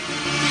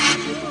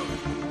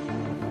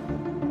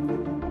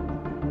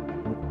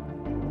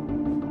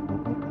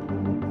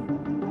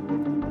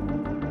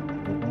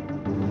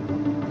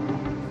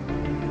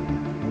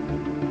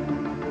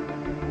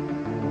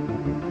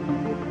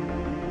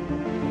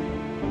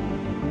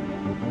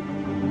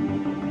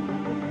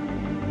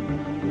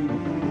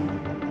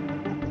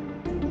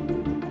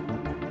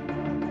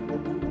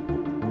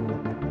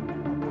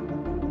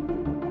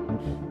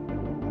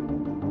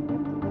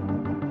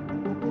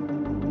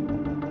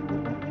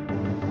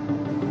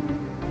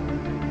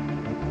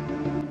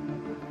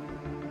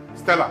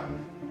 Stella,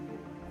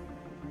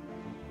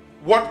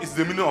 what is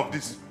the meaning of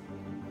this?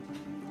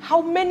 How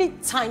many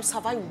times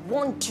have I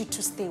warned you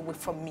to stay away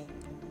from me?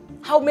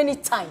 How many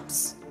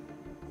times?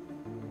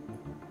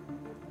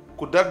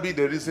 Could that be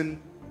the reason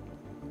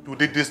you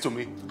did this to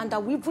me? And I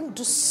will even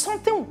do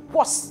something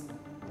worse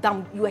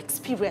than you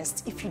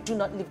experienced if you do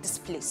not leave this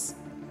place.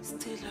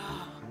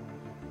 Stella,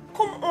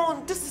 come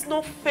on, this is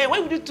not fair.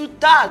 Why would you do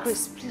that?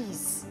 Grace,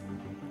 please.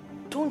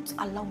 Don't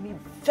allow me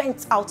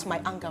vent out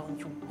my anger on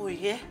you. Oh,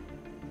 yeah?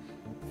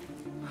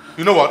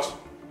 You know what?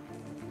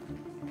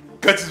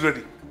 Get it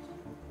ready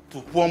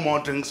to pour more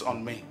drinks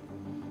on me.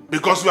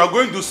 Because you are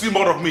going to see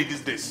more of me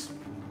these days.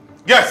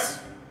 Yes!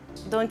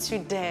 Don't you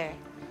dare,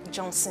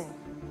 Johnson.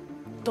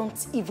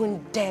 Don't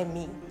even dare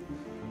me.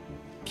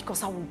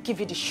 Because I will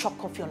give you the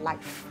shock of your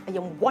life. I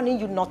am warning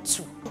you not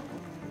to.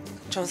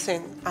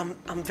 Johnson,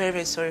 I'm very,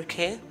 very sorry,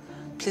 okay?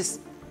 Please,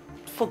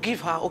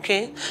 forgive her,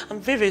 okay? I'm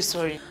very, very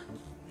sorry.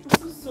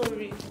 I'm so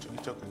sorry.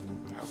 It's okay.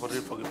 I've already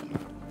forgiven her.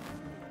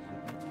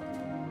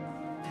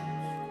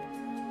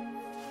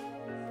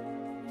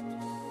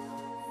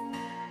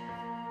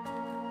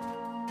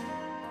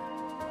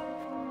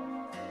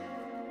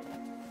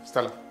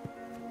 Stella,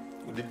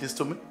 you did this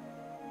to me?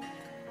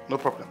 No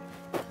problem.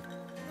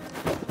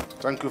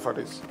 Thank you for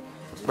this.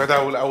 But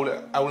I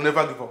will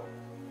never give up.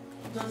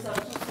 Johnson,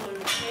 I'm so sorry,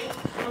 okay?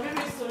 I'm very,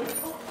 very sorry.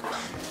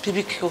 Oh.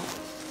 Baby Kyo,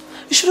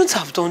 you shouldn't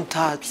have done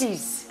that.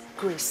 Please,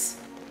 Grace,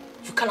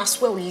 you can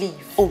as well leave.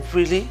 Oh,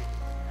 really?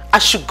 I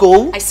should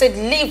go? I said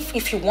leave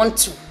if you want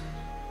to.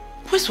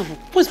 What's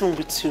wrong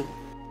with you?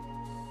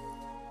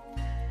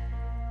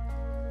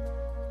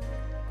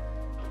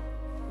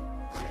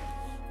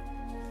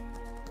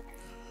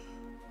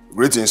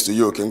 Greetings to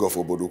you, King of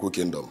Oboduku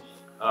Kingdom.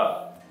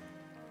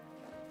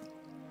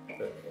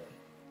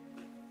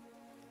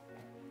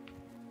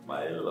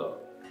 My lord.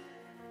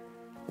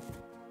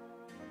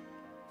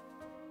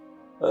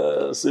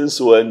 Since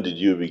when did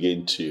you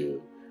begin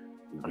to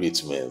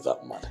greet me in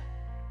that manner?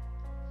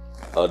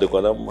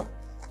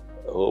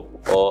 I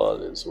hope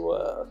all is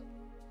well.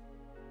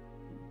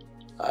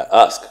 I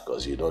ask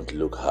because you don't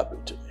look happy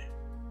to me.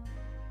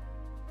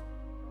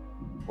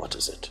 What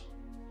is it?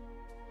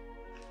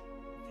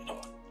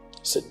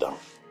 Sit down.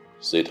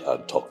 Sit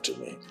and talk to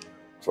me.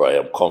 For I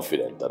am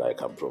confident that I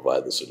can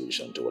provide the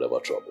solution to whatever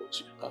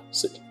troubles you.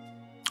 Sit.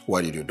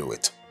 Why did you do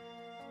it?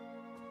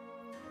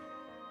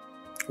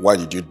 Why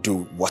did you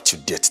do what you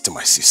did to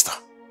my sister?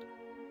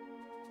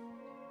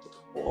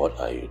 What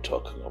are you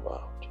talking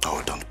about?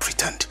 Oh, don't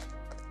pretend.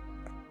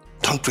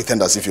 Don't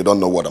pretend as if you don't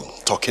know what I'm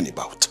talking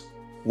about.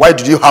 Why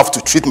did you have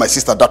to treat my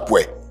sister that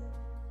way?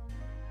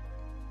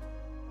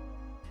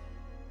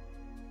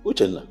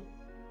 Uchenna,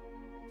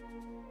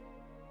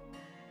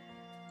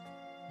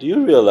 do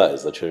you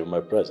realize that you're in my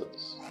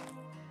presence?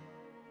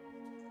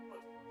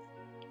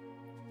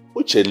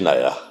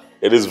 Uchenna,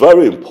 it is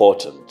very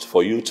important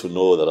for you to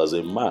know that as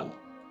a man,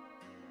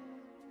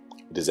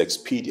 it is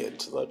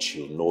expedient that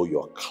you know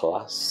your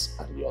class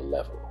and your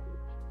level,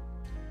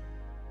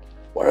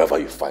 wherever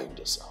you find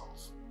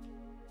yourself.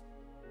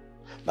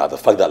 Now, the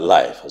fact that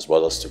life has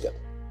brought us together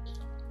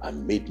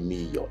and made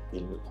me your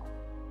in-law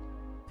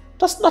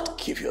does not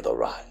give you the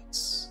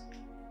rights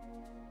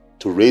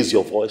to raise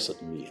your voice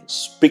at me and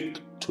speak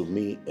to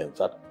me in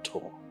that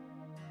tone.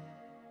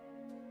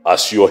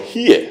 As you're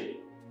here,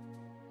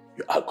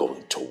 you are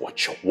going to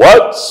watch your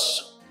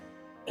words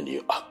and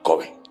you are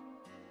going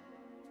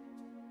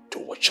to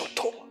watch your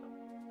tone.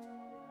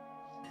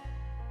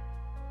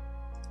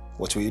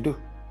 What will you do?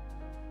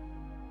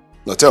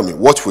 Now tell me,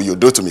 what will you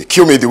do to me?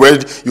 Kill me the way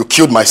you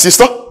killed my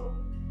sister?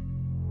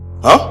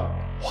 Huh?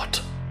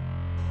 What?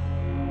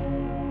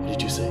 What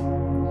did you say?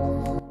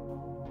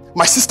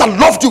 My sister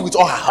loved you with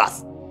all her heart.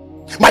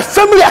 My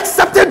family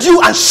accepted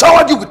you and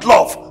showered you with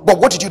love. But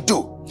what did you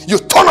do? You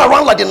turned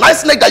around like the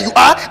nice leg that you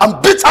are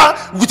and beat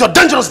her with your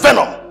dangerous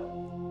venom.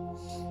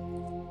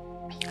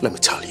 Let me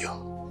tell you,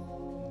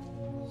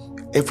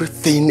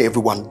 everything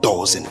everyone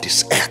does in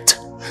this earth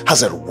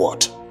has a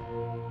reward.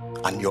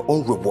 And your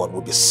own reward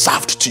will be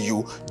served to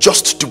you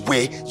just the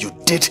way you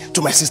did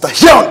to my sister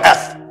here on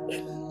earth.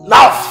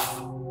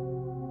 Enough!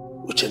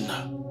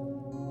 Uchenna.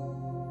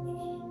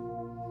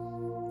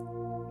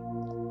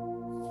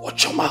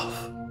 Watch your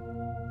mouth.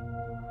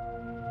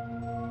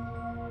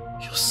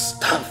 You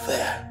stand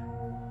there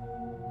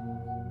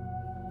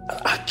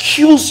and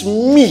accuse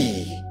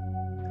me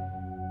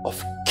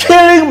of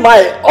killing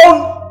my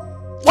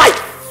own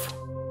wife.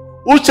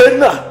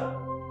 Uchenna,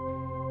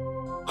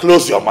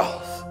 close your mouth.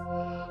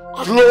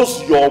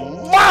 Close your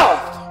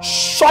mouth!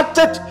 Shut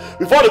it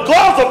before the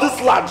gods of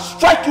this land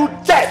strike you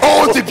dead!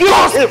 Oh, the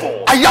gods!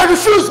 I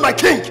refuse, my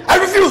king! I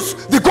refuse!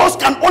 The gods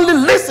can only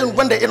listen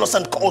when the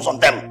innocent calls on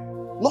them.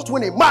 Not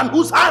when a man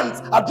whose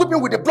hands are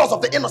dripping with the blood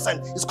of the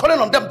innocent is calling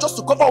on them just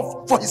to cover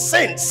up for his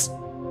sins.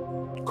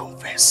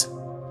 Confess.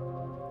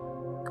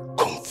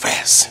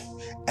 Confess.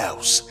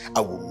 Else, I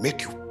will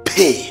make you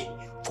pay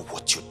for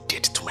what you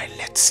did to my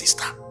late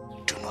sister.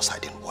 Do not say I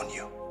didn't warn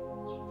you.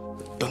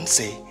 Don't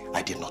say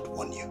I did not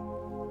warn you.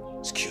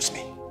 Excuse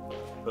me.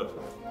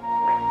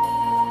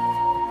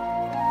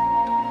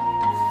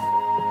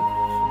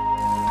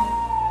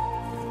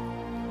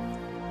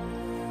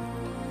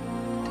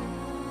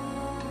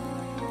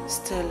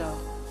 Stella,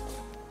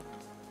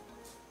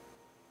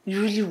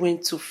 you really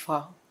went too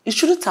far. You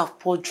shouldn't have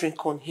poured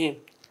drink on him.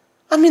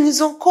 I mean, it's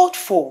uncalled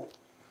for.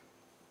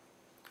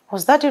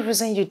 Was that the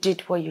reason you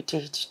did what you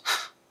did?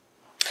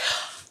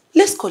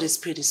 Let's call a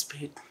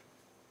spade,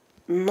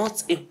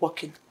 not a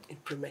working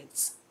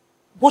implement.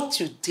 What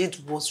you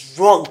did was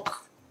wrong.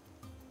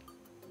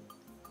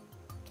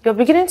 You're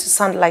beginning to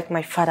sound like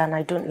my father and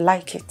I don't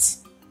like it.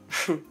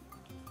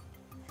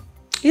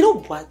 You know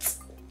what?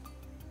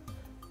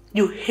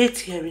 You hate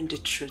hearing the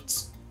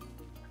truth.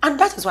 And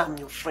that is why I'm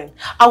your friend.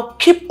 I'll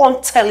keep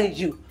on telling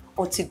you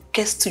until it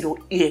gets to your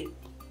ear.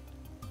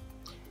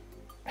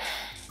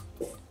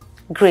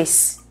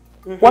 Grace,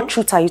 What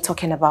truth are you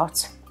talking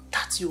about?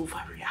 That you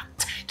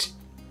overreacted.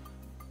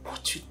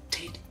 What you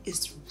did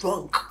is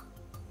wrong.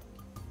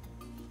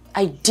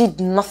 I did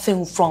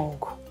nothing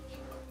wrong.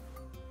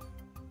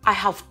 I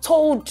have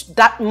told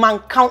that man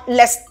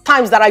countless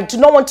times that I do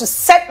not want to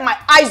set my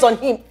eyes on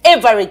him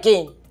ever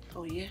again.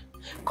 Oh yeah?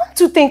 Come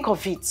to think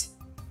of it,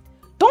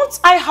 don't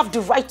I have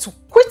the right to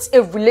quit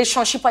a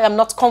relationship I am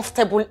not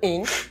comfortable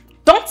in?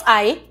 Don't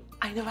I?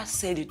 I never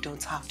said you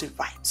don't have the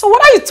right. So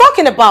what are you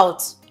talking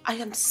about? I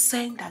am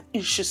saying that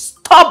you should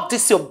stop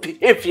this your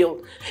behavior.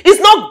 It's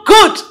not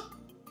good.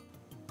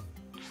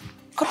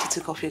 Come to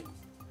think of it.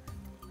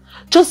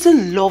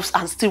 Johnson loves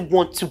and still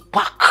wants you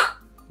back.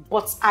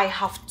 But I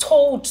have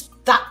told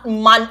that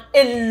man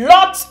a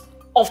lot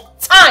of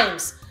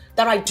times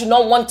that I do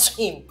not want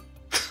him.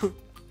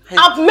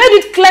 I've made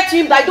it clear to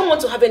him that I don't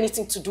want to have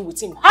anything to do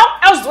with him. How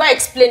else do I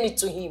explain it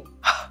to him?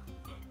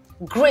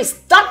 Grace,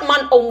 that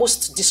man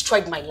almost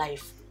destroyed my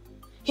life.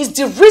 He's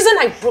the reason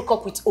I broke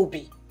up with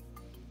Obi.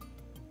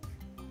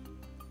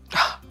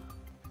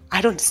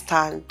 I don't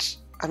understand.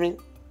 I mean,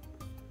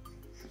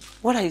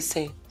 what are you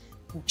saying?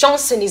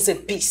 Johnson is a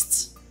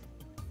beast.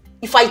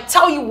 If I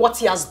tell you what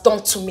he has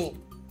done to me,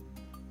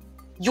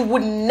 you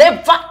would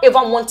never ever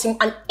want him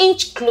an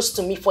inch close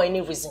to me for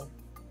any reason.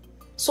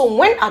 So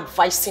when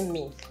advising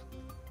me,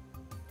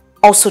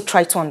 also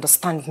try to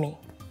understand me.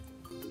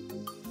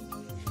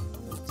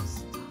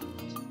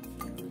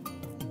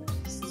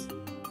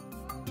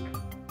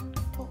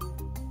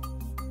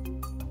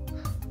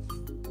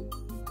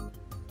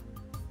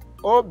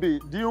 Obi,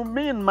 do you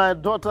mean my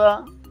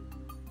daughter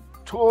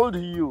told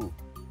you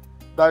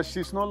that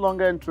she's no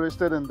longer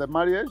interested in the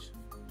marriage?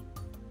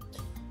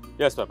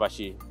 Yes, Papa,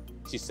 she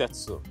said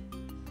so.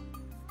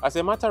 As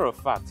a matter of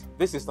fact,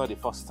 this is not the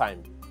first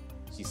time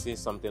she says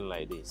something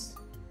like this.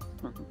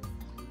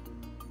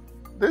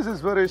 This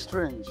is very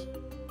strange.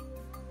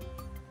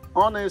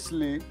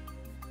 Honestly,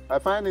 I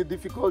find it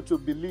difficult to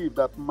believe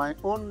that my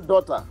own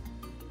daughter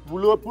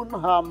will open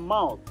her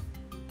mouth,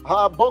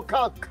 her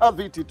vocal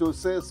cavity, to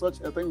say such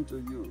a thing to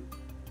you.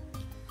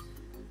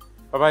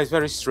 Papa, it's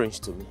very strange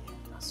to me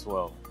as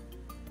well.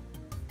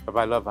 Papa,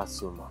 I love her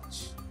so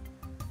much.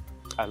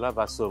 I love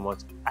her so much.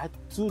 I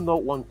do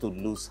not want to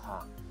lose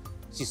her.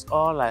 She's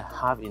all I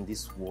have in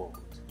this world.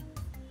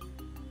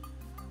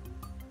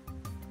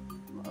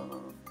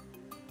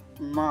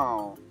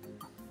 Now,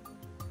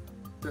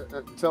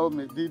 tell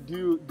me, did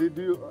you?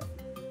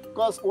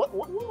 Because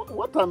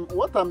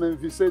what I'm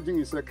envisaging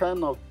is a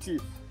kind of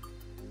tiff,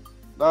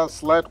 that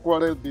slight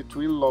quarrel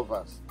between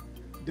lovers.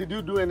 Did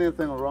you do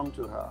anything wrong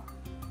to her?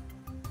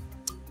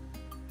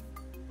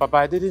 Papa,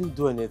 I didn't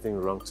do anything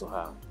wrong to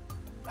her.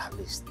 At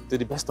least, to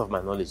the best of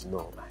my knowledge,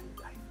 no.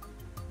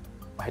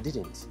 I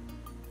didn't.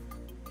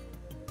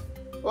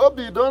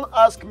 Obi, don't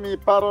ask me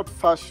parrot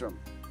fashion.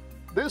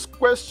 This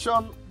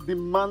question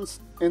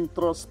demands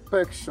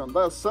introspection,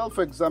 that's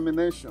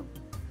self-examination.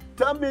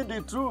 Tell me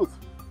the truth.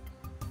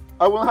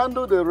 I will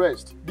handle the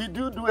rest. Did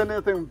you do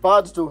anything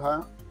bad to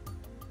her?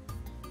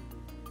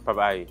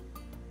 Papa,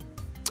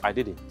 I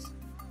didn't.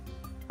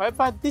 If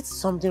I did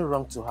something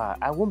wrong to her,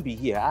 I won't be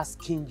here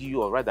asking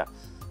you, or rather,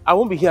 I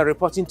won't be here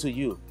reporting to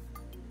you.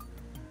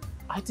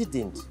 I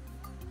didn't.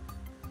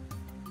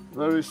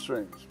 Very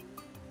strange.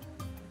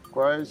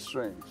 Quite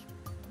strange.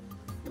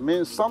 It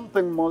means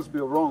something must be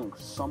wrong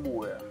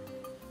somewhere.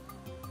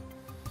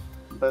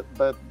 But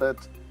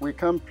we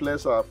can't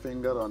place our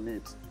finger on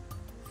it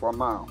for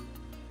now.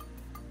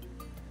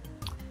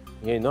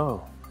 You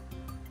know,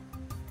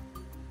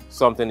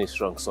 something is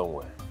wrong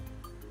somewhere.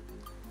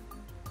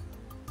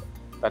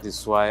 That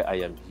is why I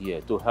am here,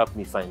 to help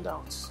me find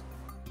out.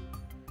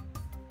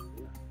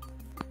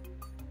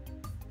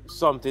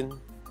 Something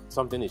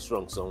is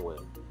wrong somewhere.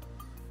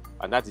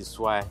 And that is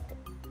why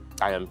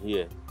I am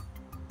here,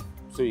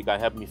 so you can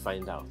help me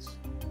find out.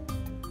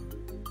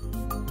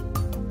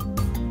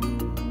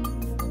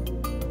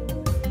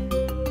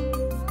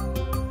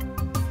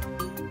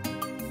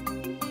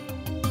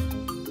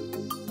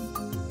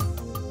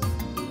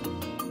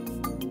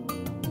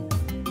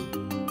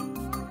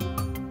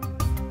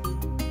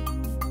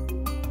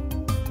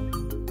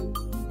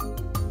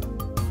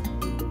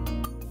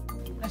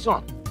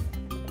 Son,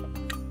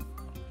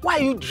 why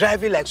are you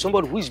driving like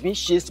somebody who is being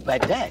chased by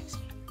death?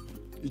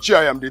 Ichi,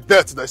 I am the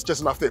death that is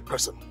chasing after a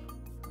person.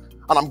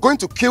 And I'm going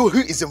to kill who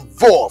is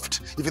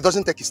involved if he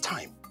doesn't take his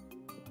time.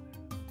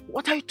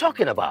 What are you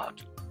talking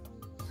about?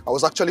 I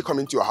was actually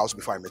coming to your house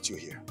before I met you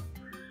here.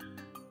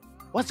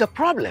 What's the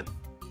problem?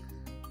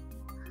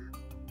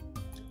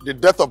 The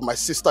death of my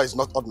sister is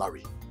not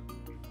ordinary.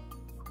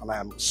 And I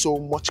am so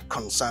much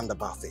concerned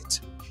about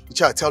it.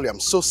 Ichi, I tell you, I'm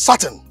so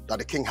certain that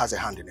the king has a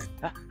hand in it.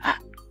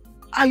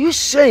 Are you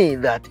saying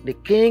that the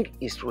king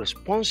is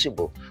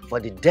responsible for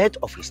the death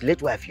of his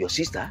late wife, your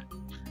sister?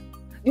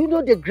 Do you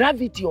know the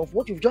gravity of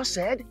what you've just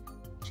said?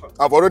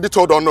 I've already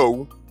told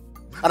Ono,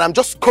 and I'm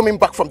just coming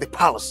back from the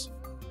palace.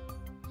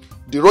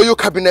 The royal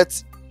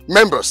cabinet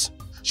members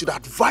should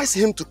advise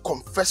him to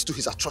confess to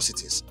his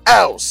atrocities.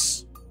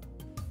 Else,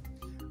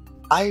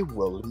 I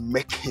will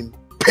make him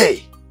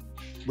pay.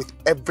 with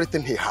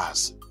everything he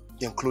has,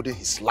 including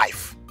his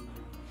life.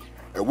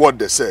 A word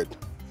they said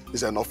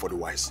is enough for the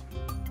wise.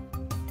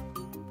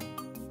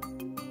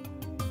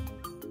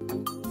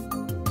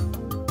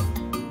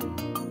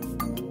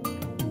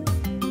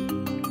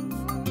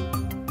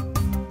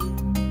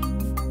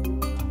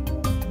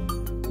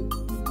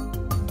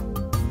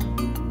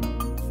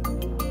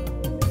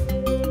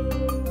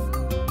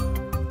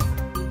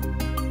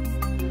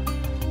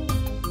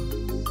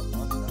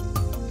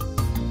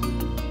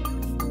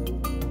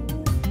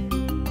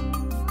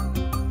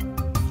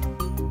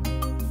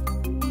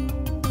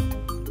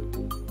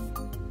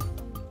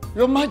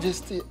 Your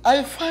Majesty,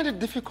 I find it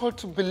difficult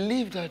to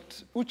believe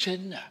that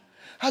Uchenna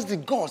has the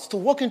guts to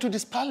walk into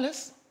this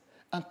palace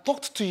and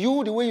talk to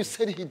you the way you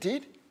said he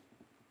did.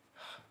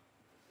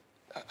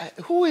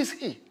 Who is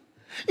he?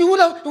 You would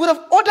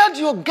have ordered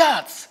your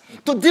guards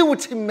to deal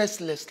with him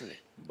mercilessly.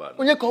 But,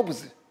 oh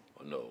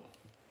no.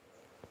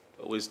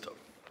 Wisdom.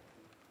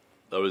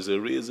 There is a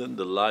reason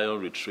the lion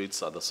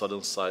retreats at the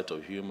sudden sight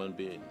of human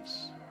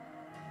beings.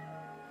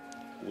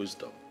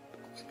 Wisdom.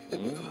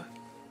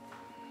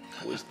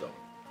 Wisdom.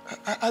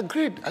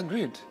 Agreed,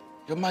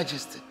 Your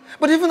Majesty.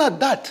 But even at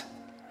that,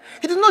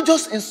 he did not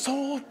just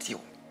insult you.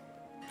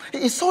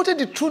 He insulted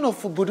the throne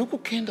of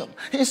Oboduku Kingdom.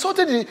 He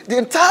insulted the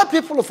entire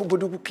people of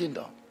Oboduku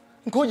Kingdom.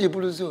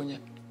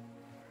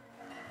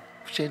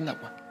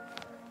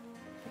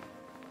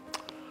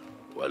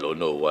 Well, oh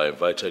no, I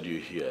invited you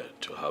here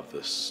to have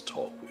this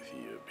talk with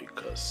you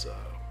because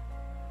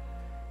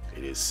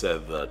it is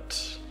said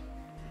that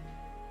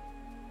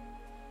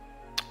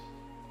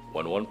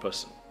when one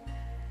person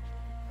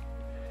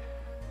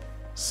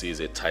sees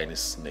a tiny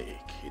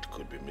snake, it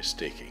could be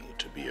mistaken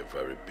to be a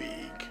very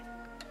big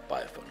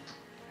python.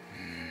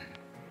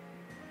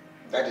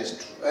 That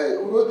is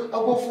true.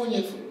 I'll go for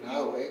you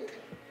now.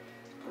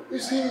 You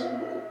see,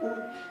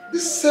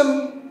 this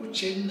same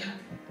Uchenna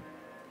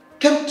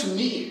came to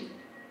me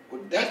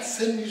with that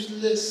same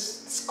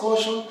useless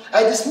discussion.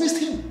 I dismissed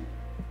him.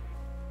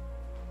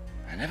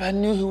 I never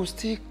knew he would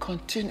still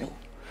continue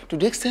to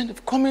the extent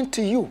of coming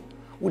to you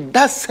with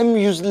that same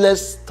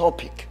useless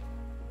topic.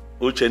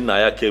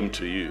 Uchenna came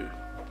to you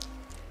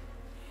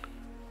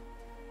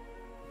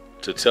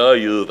to tell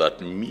you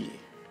that me,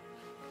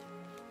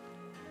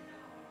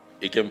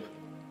 Ikemba,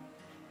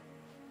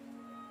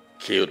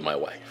 killed my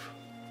wife.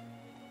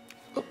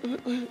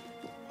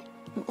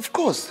 Of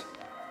course,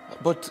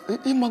 but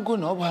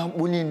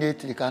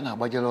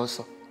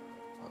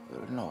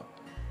no.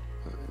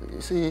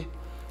 You see,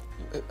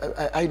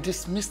 I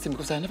dismissed him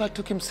because I never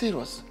took him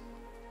serious.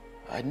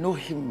 I know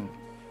him.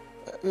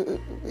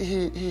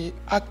 He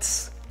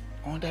acts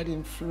under the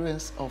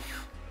influence of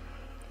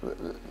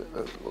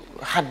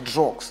hard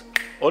drugs.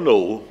 Oh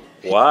no,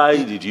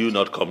 why did you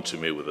not come to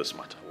me with this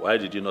matter? Why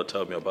did you not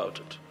tell me about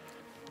it?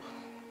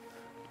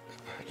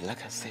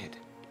 Like I said,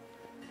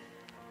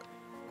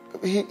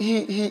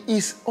 he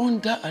is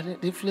under an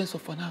influence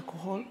of an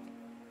alcohol.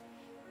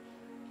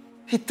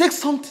 He takes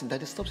something that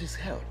disturbs his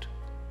health.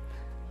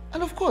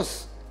 And of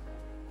course,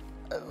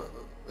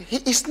 he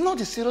is not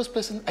a serious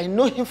person. I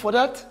know him for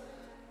that.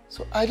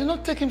 So I did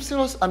not take him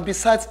serious, and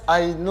besides,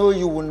 I know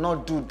you will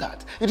not do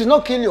that. You did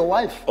not kill your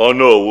wife. Oh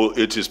no,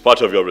 it is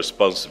part of your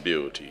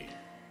responsibility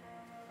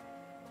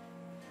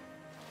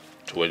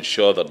to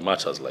ensure that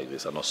matters like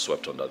this are not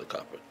swept under the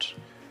carpet.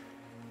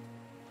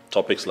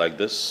 Topics like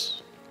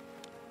this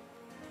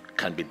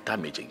can be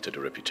damaging to the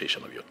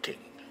reputation of your king.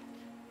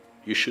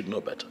 You should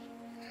know better.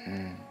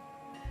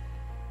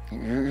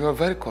 You are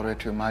very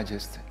correct, Your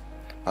Majesty.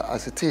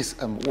 As it is,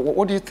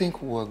 what do you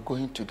think we are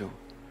going to do?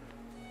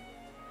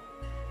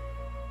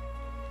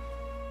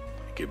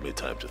 Give me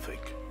time to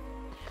think.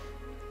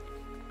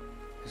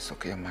 It's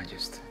okay, Your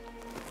Majesty.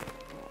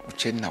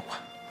 Uchenna.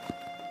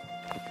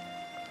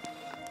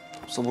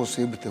 Supposed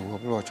to be the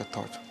watch your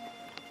thought.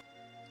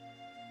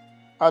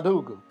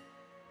 Adugo,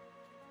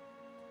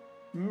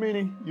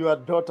 meaning your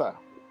daughter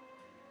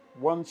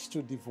wants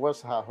to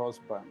divorce her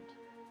husband.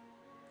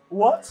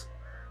 What?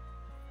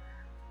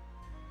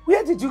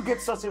 Where did you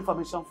get such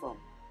information from?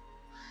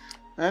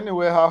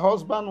 Anyway, her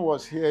husband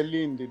was here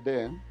early in the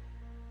day.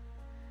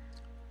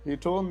 He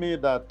told me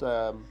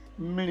that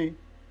Minnie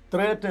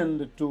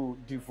threatened to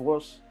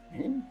divorce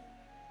him.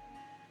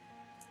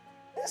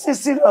 This is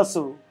serious,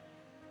 so.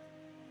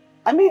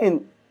 I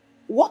mean,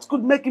 what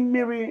could make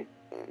Mary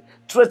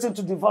threaten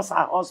to divorce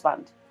her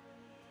husband?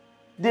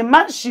 The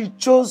man she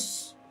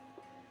chose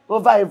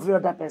over every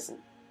other person.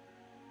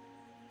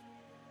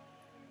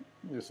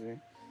 You see,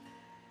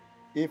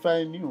 if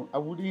I knew, I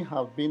wouldn't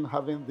have been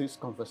having this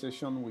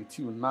conversation with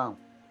you now.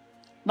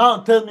 Now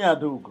tell me,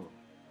 Adugo,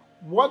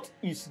 what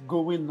is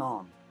going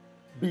on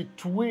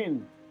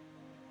between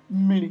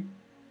me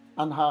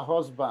and her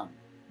husband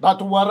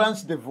that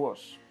warrants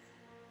divorce?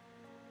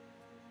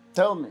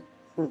 Tell me.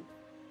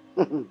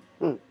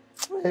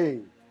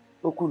 Hey,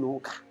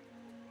 Okunoka.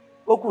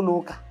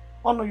 Okunoka.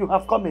 Oh no, you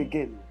have come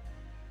again.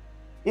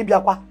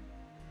 Ibiakwa.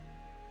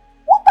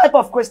 What type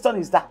of question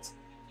is that?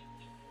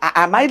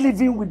 Am I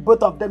living with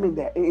both of them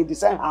in the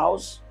same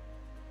house?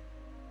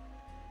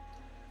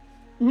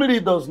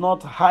 Mary does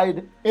not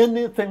hide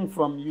anything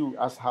from you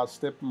as her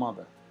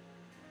stepmother.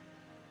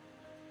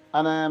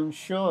 And I am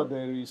sure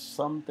there is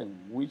something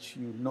which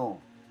you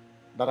know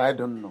that I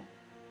don't know.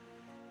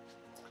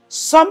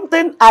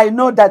 Something I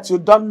know that you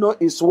don't know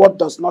is what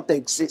does not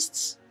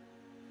exist.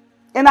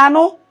 And I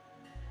know,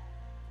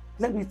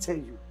 let me tell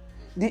you,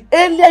 the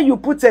earlier you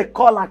put a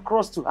call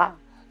across to her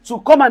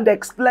to come and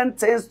explain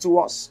things to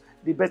us,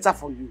 the better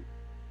for you.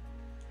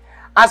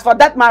 As for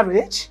that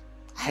marriage,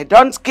 I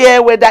don't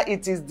care whether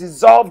it is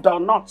dissolved or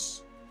not.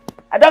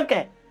 I don't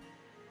care.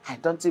 I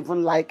don't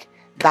even like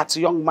that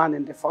young man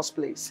in the first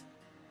place.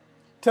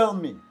 Tell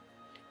me,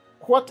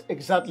 what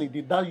exactly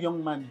did that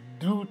young man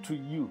do to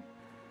you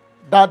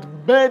that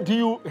made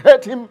you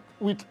hate him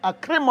with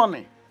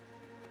acrimony?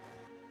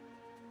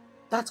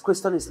 That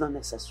question is not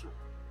necessary.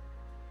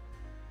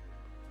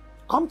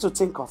 Come to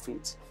think of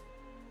it,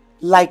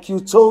 like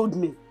you told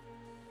me,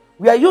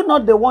 were you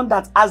not the one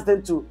that asked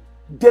them to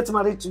get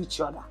married to each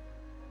other?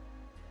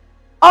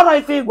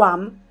 Alright,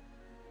 Figwam,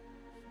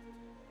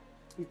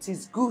 it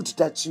is good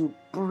that you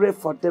pray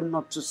for them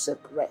not to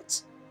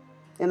separate.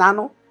 And I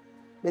know,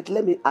 but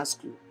let me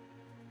ask you,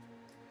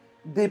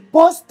 the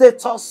poor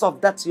status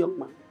of that young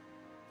man,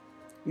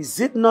 is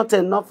it not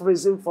enough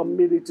reason for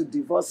Mary to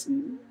divorce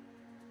him?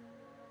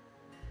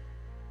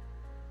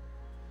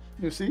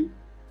 You see,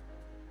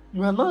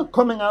 you are not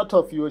coming out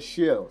of your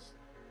shells.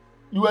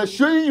 You are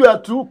showing your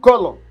true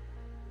color.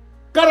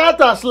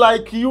 Characters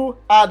like you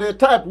are the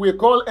type we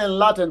call in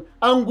Latin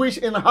anguish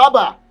in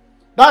harbor.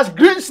 That's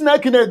green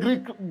snake in a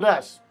green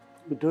grass.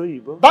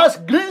 That's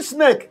green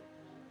snake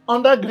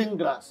under green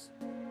grass.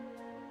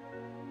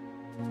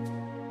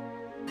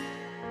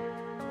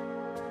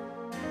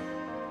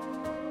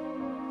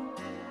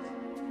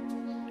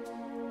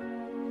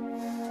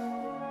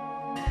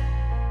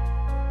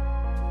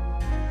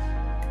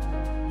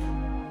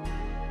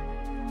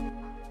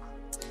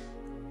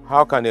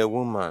 How can a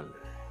woman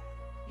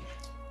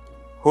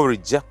who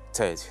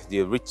rejected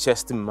the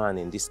richest man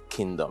in this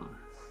kingdom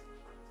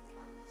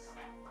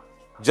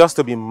just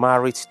to be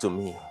married to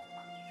me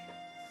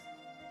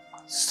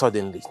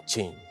suddenly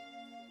change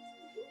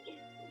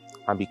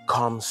and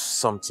become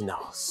something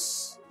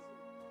else?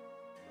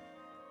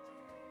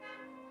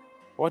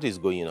 What is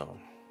going on?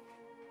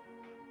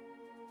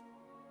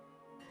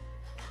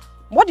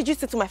 What did you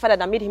say to my father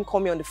that made him call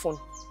me on the phone?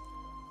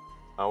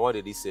 And what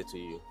did he say to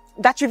you?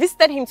 That you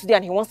visited him today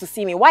and he wants to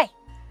see me. Why?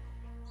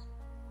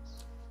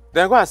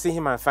 Then go and see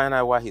him and find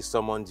out why he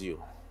summoned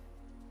you.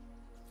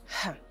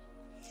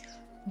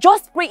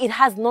 Just pray it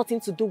has nothing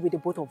to do with the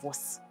both of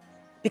us.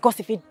 Because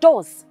if it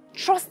does,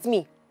 trust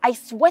me, I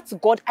swear to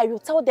God, I will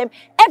tell them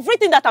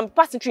everything that I'm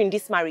passing through in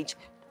this marriage.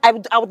 I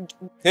would...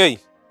 Hey!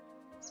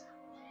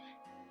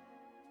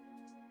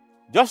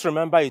 Just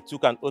remember you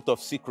took an oath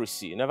of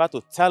secrecy, never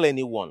to tell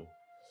anyone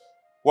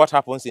what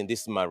happens in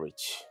this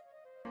marriage.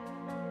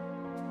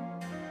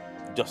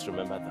 Just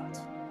remember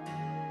that.